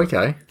 Oh,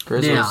 okay.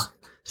 Grizzlies. Now,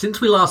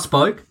 since we last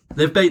spoke,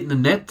 they've beaten the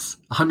Nets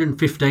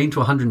 115 to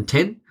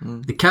 110,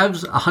 the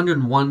Cavs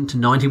 101 to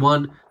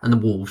 91, and the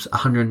Wolves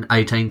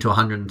 118 to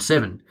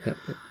 107.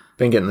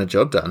 Been getting the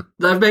job done.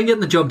 They've been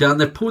getting the job done.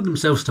 They've pulled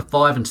themselves to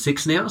 5 and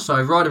 6 now,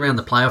 so right around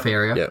the playoff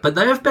area. Yep. But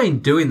they have been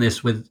doing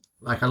this with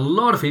a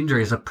lot of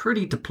injuries. A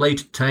pretty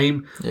depleted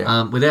team.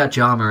 Yeah. Without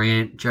Ja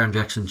Morant, Jaren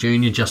Jackson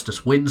Jr.,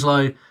 Justice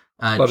Winslow,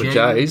 A lot of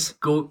J's.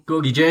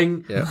 Gorgie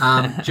Jeng,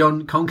 Yeah.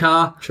 John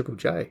Concar. Triple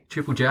J.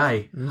 Triple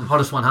J,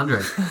 hottest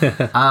 100.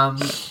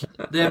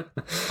 They're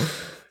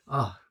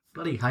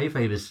bloody hay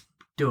fever's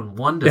doing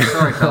wonders.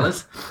 Sorry,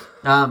 fellas,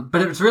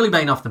 but it's really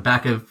been off the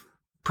back of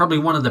probably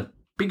one of the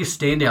biggest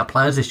standout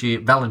players this year,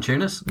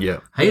 Valanciunas. Yeah.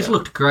 He's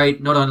looked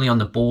great, not only on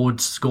the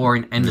boards,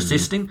 scoring and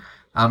assisting.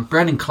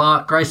 Brandon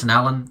Clark, Grayson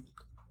Allen.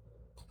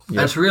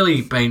 It's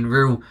really been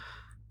real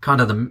kind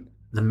of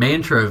the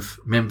mantra of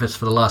Memphis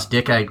for the last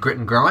decade: grit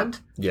and grind.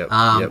 Yep.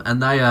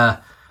 And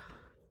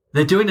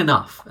they're doing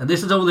enough, and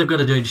this is all they've got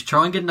to do: just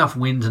try and get enough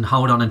wins and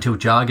hold on until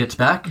Jar gets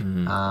back.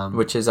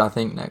 Which is, I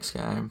think, next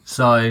game.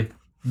 So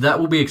that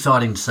will be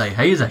exciting to see.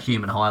 He is a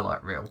human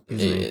highlight reel.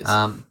 He is.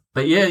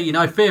 But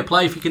yeah, fair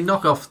play if you can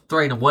knock off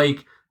 3 in a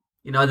week.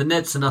 The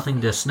Nets are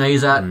nothing to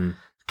sneeze at.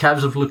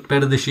 Cavs have looked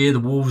better this year. The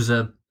Wolves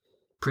are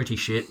pretty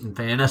shit, in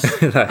fairness.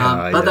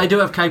 are, They do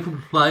have capable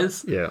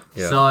players. Yeah.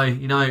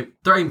 So,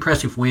 3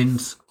 impressive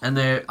wins, and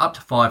they're up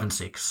to 5 and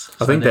 6.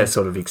 I think they're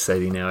sort of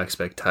exceeding our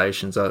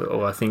expectations. I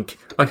can't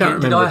remember.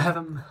 Did I have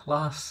them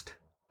last?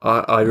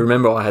 I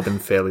remember I had them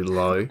fairly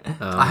low.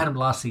 I had them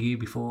last the year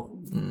before.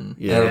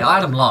 Yeah. I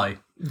had them low.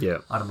 Yeah.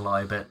 I had them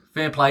low, but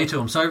fair play to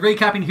them. So,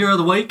 recapping Hero of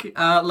the Week,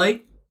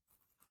 Lee.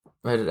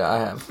 Where did I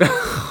have?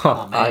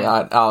 Oh,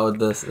 man.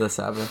 The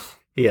Sabbath.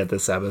 He had the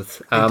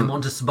Sabbath.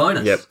 Domantas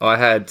Sabonis. Yep. I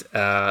had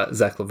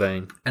Zach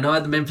LaVine. And I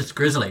had the Memphis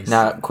Grizzlies.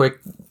 Now, quick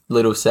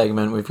little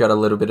segment. We've got a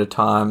little bit of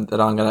time that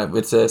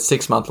it's a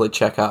 6-monthly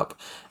checkup.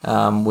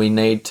 We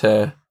need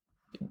to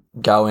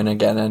go in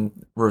again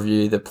and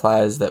review the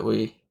players that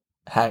we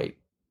hate.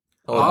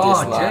 Or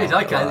dislike.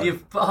 Jeez, okay.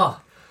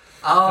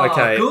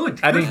 Okay. Good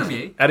from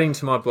you. Adding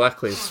to my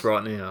blacklist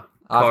right now,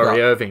 I've Kyrie got-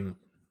 Irving.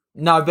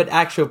 No, but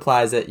actual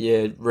players that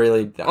you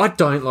really... I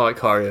don't like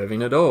Kyrie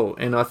Irving at all,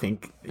 and I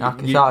think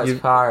it's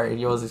Kyrie.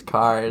 Yours is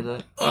Kyrie, is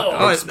it?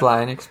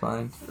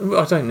 Explain.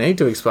 I don't need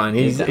to explain.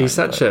 He's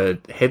such a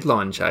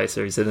headline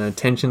chaser. He's an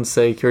attention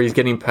seeker. He's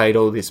getting paid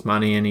all this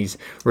money, and he's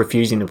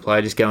refusing to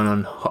play, just going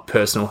on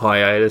personal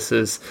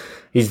hiatuses.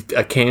 He's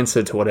a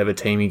cancer to whatever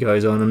team he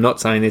goes on. I'm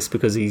not saying this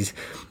because he's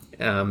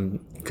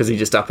because he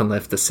just up and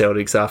left the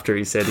Celtics after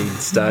he said he'd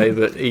stay,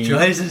 but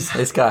Jesus.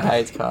 This guy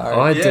hates Kyrie.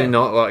 I do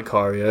not like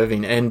Kyrie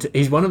Irving, and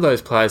he's one of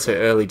those players who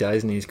early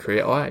days in his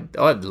career, I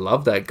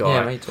love that guy.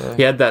 Yeah, me too.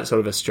 He had that sort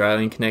of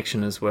Australian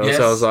connection as well, Yes,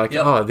 so I was like,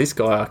 yep. oh, this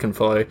guy I can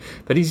follow.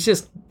 But he's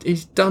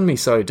done me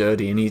so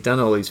dirty, and he's done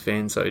all his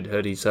fans so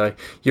dirty. So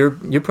you're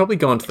probably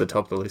gone to the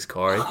top of the list,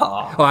 Kyrie.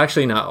 Oh,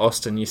 actually, no,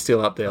 Austin, you're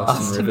still up there,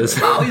 Austin Rivers.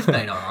 Oh, he's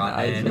been all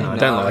right, man. No, I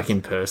don't like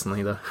him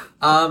personally though.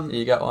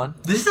 You got one?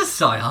 This is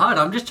so hard.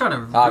 I'm just trying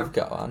to... I've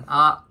got one.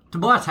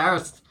 Tobias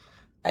Harris...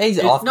 He's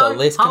off the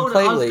list hold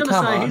on, completely. I was Come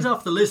going to say, on. he's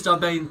off the list. I've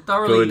been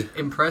thoroughly Good.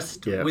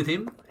 impressed Yeah. with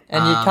him.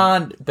 And you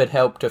can't but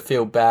help to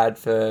feel bad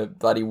for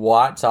bloody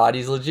Whiteside.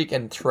 He's legit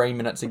getting 3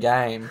 minutes a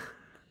game.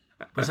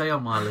 Was he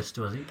on my list,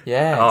 was he?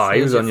 Yeah. Oh,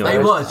 he was on your He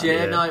list. was, yeah,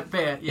 Yeah. no,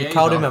 fair. Yeah, You he's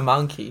called him on. a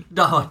monkey.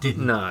 No, I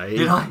didn't. No,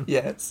 Did I?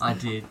 Yes. I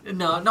did.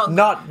 No,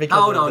 Not because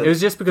Hold of on. It was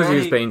just because he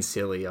was Randy, being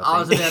silly. I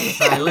was I think. about to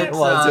say, It let's...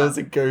 was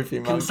a goofy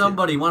monkey. can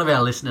somebody, one of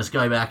our listeners,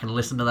 go back and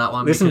listen to that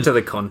one? Listen because- to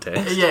the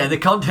context. Yeah, the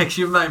context,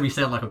 you've made me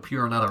sound like a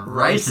pure and utter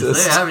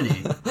racist there, haven't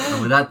you?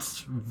 Well,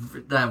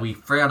 that we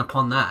frown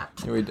upon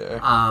that. We do.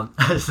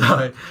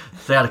 So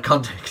it's out of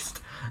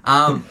context.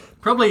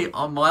 Probably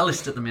on my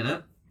list at the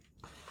minute.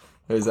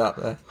 Who's up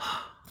there?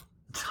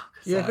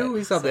 Yeah, who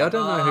is up there? I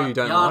don't know who you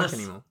don't Giannis. like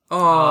anymore.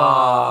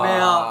 Oh,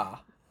 Now,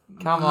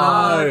 Come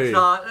on. it's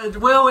hard.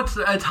 Well,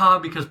 it's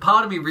hard because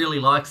part of me really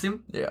likes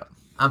him Yeah.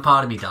 and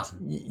part of me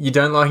doesn't. you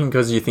don't like him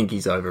because you think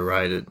he's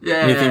overrated.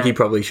 Yeah. You think he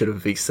probably should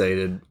have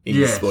exceeded in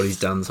Yes. what he's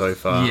done so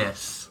far.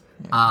 Yes.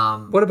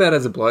 What about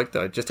as a bloke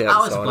though? Just I was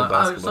outside a of bloke.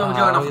 basketball. So we're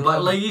going off you a bloke.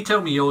 love Lee, you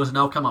tell me yours and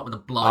I'll come up with a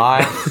bloke.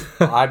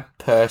 I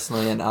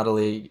personally and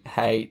utterly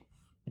hate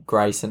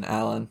Grayson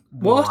Allen.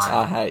 What?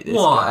 I hate this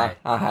Why?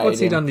 guy. I hate What's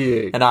he him. done to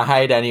you? And I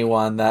hate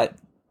anyone that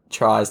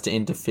tries to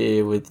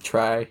interfere with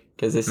Trey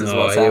because this is Oh,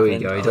 what's here we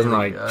happened. go. He doesn't Here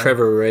we like go.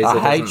 Trevor Ariza. I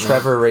hate doesn't he?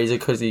 Trevor Ariza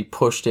because he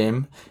pushed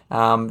him.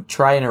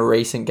 Trey in a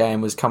recent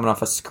game was coming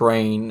off a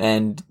screen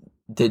and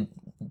the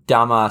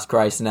dumbass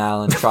Grayson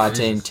Allen tried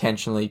to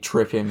intentionally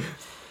trip him.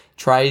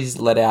 Trey's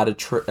let out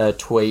a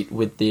tweet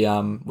with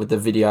the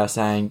video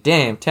saying,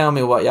 "Damn, tell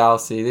me what y'all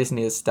see. This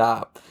needs to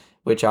stop,"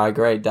 which I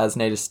agree does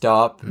need to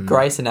stop.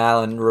 Grayson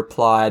Allen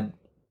replied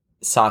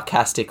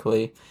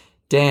sarcastically,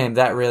 "Damn,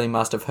 that really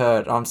must have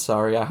hurt. I'm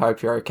sorry. I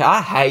hope you're okay."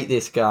 I hate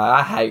this guy.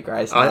 I hate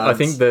Grayson Allen. I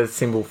think the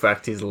simple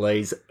fact is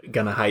Lee's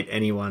gonna hate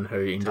anyone who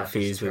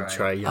interferes with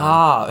Trey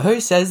Young. who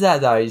says that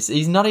though?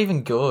 He's not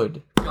even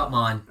good. Got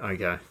mine.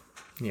 Okay,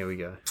 here we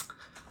go.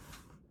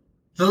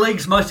 The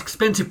league's most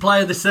expensive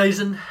player this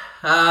season.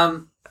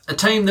 A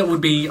team that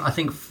would be, I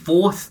think,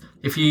 fourth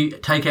if you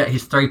take out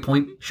his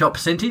 3-point shot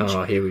percentage.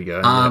 Oh, here we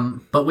go.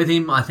 But with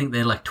him, I think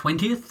they're like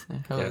 20th.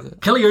 Who is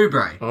it? Kelly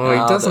Oubre. Oh, he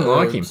doesn't the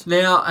like him. Oobs.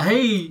 Now,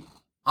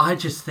 I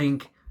just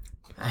think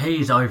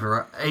he's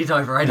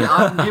overrated.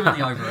 I'm giving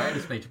the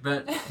overrated speech,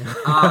 but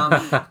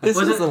This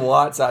Was was it- the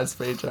Whiteside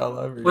speech all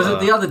over. was again.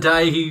 it the other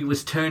day he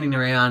was turning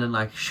around and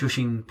like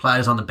shushing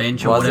players on the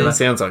bench or Was whatever? it?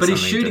 Sounds like but he's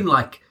something he shooting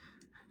did.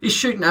 he's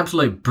shooting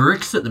absolute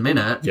bricks at the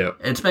minute. Yep.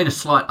 It's been a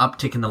slight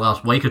uptick in the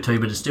last week or two,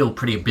 but it's still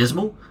pretty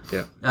abysmal.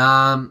 Yeah.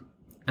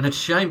 And it's a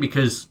shame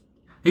because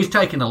he's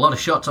taking a lot of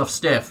shots off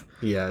Steph.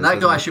 Yeah, And that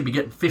isn't guy it? should be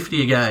getting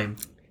 50 a game.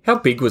 How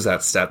big was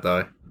that stat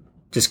though?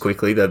 Just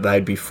quickly, that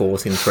they'd be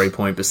fourth in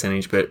 3-point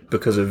percentage, but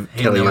because of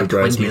Kelly they're like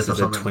Oubre's 20th or misses at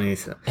something.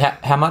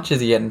 20th. How much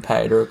is he getting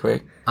paid, real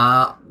quick?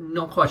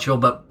 Not quite sure,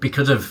 but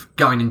because of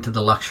going into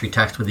the luxury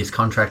tax with his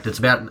contract, it's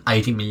about an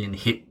 80 million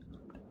hit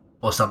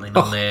or something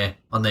on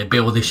their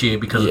bill this year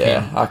because of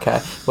him. Yeah, okay.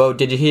 Well,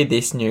 did you hear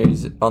this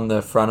news on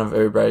the front of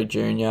Oubre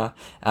Jr.?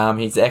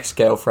 His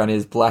ex-girlfriend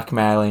is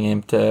blackmailing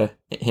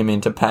him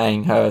into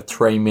paying her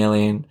 $3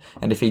 million,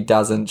 and if he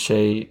doesn't,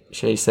 she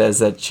says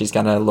that she's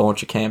going to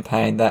launch a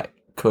campaign that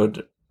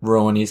could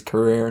ruin his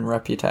career and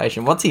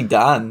reputation. What's he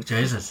done?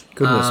 Jesus.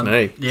 Goodness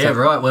me. Yeah,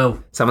 right.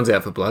 Well, Someone's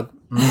out for blood.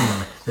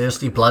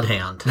 thirsty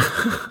bloodhound.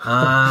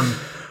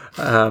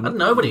 I don't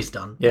know what he's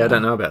done. Yeah, I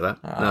don't know about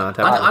that. No, I'd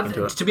have to look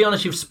into it. To be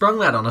honest, you've sprung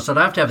that on us. I'd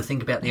have to have a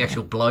think about the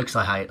actual blokes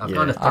I hate. I've Yeah.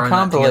 kind of I thrown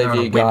can't that together on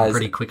believe a you whim guys-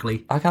 pretty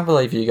quickly. I can't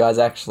believe you guys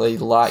actually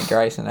like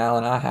Grayson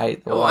Allen. I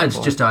hate the Oh, white it's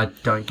boy. just I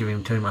don't give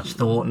him too much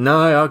thought. No,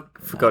 I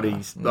forgot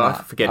I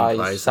forget he He's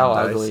plays so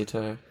some days. ugly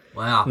too.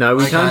 Wow. No,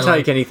 we Okay, can't like-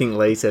 take anything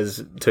Lee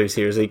says too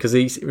seriously because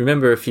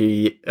remember a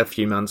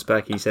few months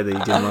back he said that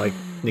he didn't like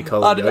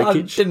Nikola I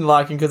Jokic. didn't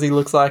like him because he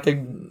looks like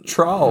a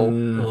troll.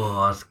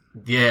 Oh,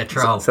 yeah,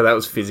 troll. So that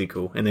was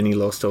physical, and then he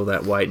lost all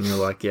that weight, and you're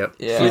like, "Yep,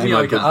 Yeah, he's in my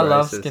Skinny good I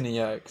love graces. skinny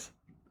yolks.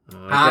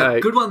 Okay.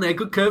 Good one there.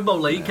 Good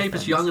curveball, Lee. You keep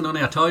us young and on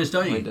our toes,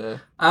 don't you? We do.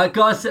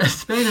 Guys,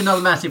 it's been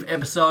another massive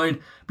episode.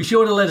 Be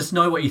sure to let us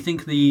know what you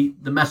think of the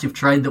massive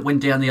trade that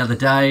went down the other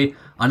day.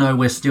 I know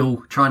we're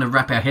still trying to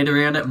wrap our head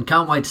around it and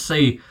can't wait to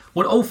see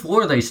what all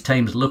four of these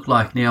teams look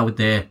like now with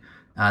their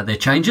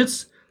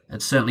changes.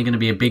 It's certainly going to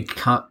be a big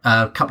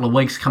couple of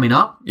weeks coming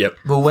up. Yep.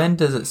 Well, when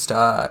does it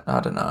start? I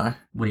don't know.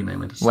 What do you mean?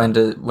 When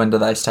does When do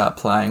they start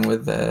playing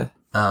with their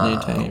new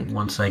team?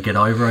 once they get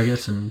over, I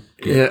guess, and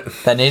Yeah.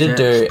 They need to Yeah,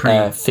 do it's pretty-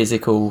 a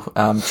physical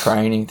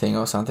training thing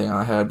or something.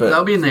 I heard, but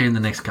they'll be in there in the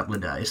next couple of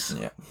days.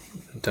 yeah,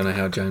 Don't know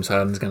how James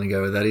Harden's going to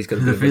go with that. He's got a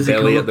bit The of a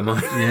physical belly at the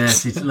moment.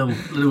 Yes, it's a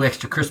little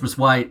extra Christmas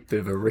weight.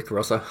 Bit of a Rick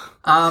Rosser.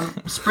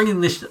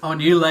 Springing this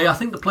on you, Lee. I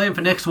think the plan for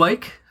next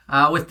week,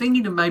 we're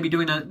thinking of maybe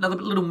doing another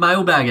little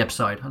mailbag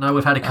episode. I know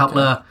we've had a couple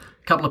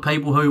of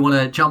people who want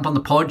to jump on the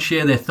pod,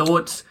 share their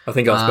thoughts. I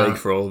think I'll speak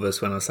for all of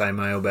us when I say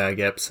mailbag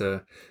apps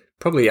are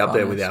probably up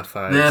there with our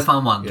faves. They're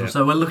fun ones. Yeah.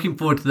 So we're looking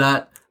forward to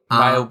that.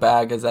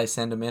 mailbag as they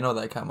send them in or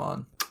they come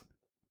on.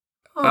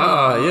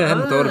 Oh, yeah, I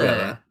hadn't thought about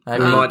that.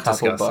 Maybe We a might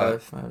couple discuss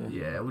both. that. Maybe.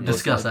 Yeah, we'll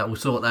discuss that. We'll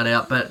sort that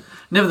out. But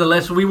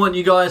nevertheless, we want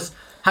you guys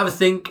have a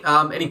think.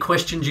 Any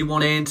questions you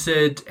want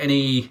answered,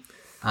 any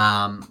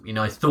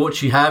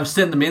thoughts you have,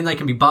 send them in. They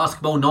can be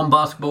basketball,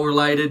 non-basketball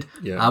related.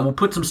 Yeah. We'll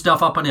put some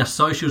stuff up on our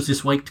socials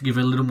this week to give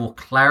a little more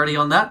clarity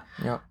on that.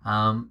 Yep.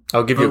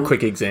 I'll give you a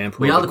quick example.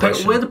 We of are the the people.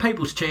 question. We're the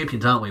people's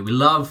champions, aren't we? We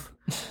love,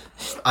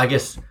 I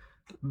guess,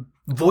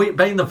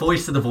 being the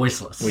voice of the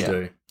voiceless. We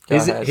do. Go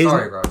ahead.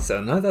 Sorry, bro.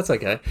 So, no, that's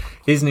okay.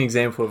 Here's an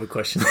example of a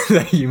question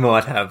that you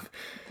might have.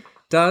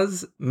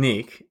 Does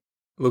Nick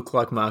look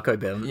like Marco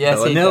Bellinelli?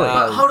 Yes, he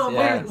does. Hold on,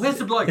 Yes. where's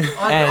the bloke? And-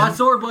 I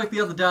saw a bloke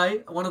the other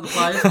day, one of the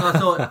players, and I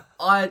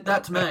thought,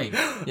 that's me.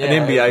 Yeah,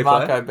 An NBA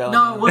Marco player? Bellinelli.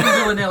 No, it wasn't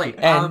Villanelli.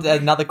 And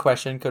another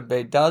question could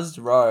be: does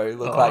Rowe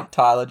look like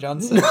Tyler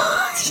Johnson?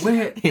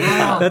 where?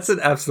 How? That's an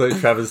absolute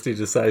travesty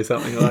to say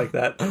something like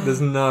that.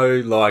 There's no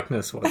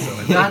likeness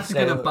whatsoever. That's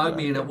going to bug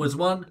me, and it was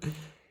one.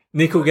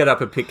 Nick will get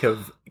up a pic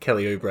of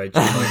Kelly Oubre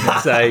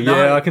and say,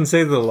 yeah, I can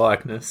see the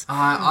likeness.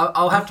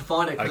 I'll have to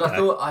find it because I Okay.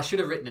 thought I should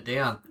have written it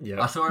down.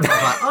 Yeah. I saw it and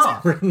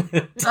I was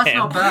like, that's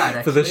not bad.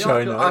 Actually. For the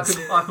show notes.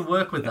 I could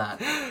work with that.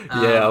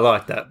 Yeah, I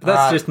like that. But that's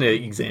Alright. just an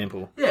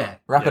example. Yeah.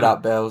 Wrap it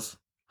up, Bells.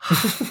 All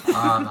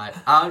right,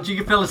 mate. Do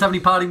you fellas have any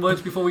parting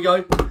words before we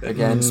go?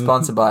 Again,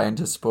 sponsored by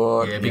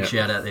Intersport. Yeah, big Yeah.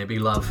 shout out there. Big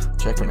love.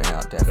 Check them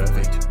out,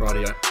 definitely. Perfect.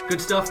 Rightio.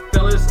 Good stuff,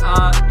 fellas.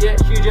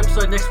 Huge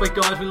episode next week,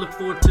 guys. We look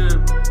forward to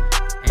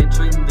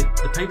answering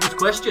the people's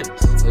questions.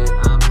 That's it.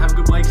 Have a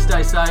good week.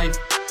 Stay safe.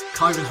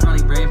 COVID's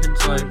running rampant,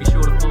 so be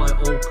sure to follow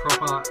all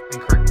proper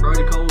and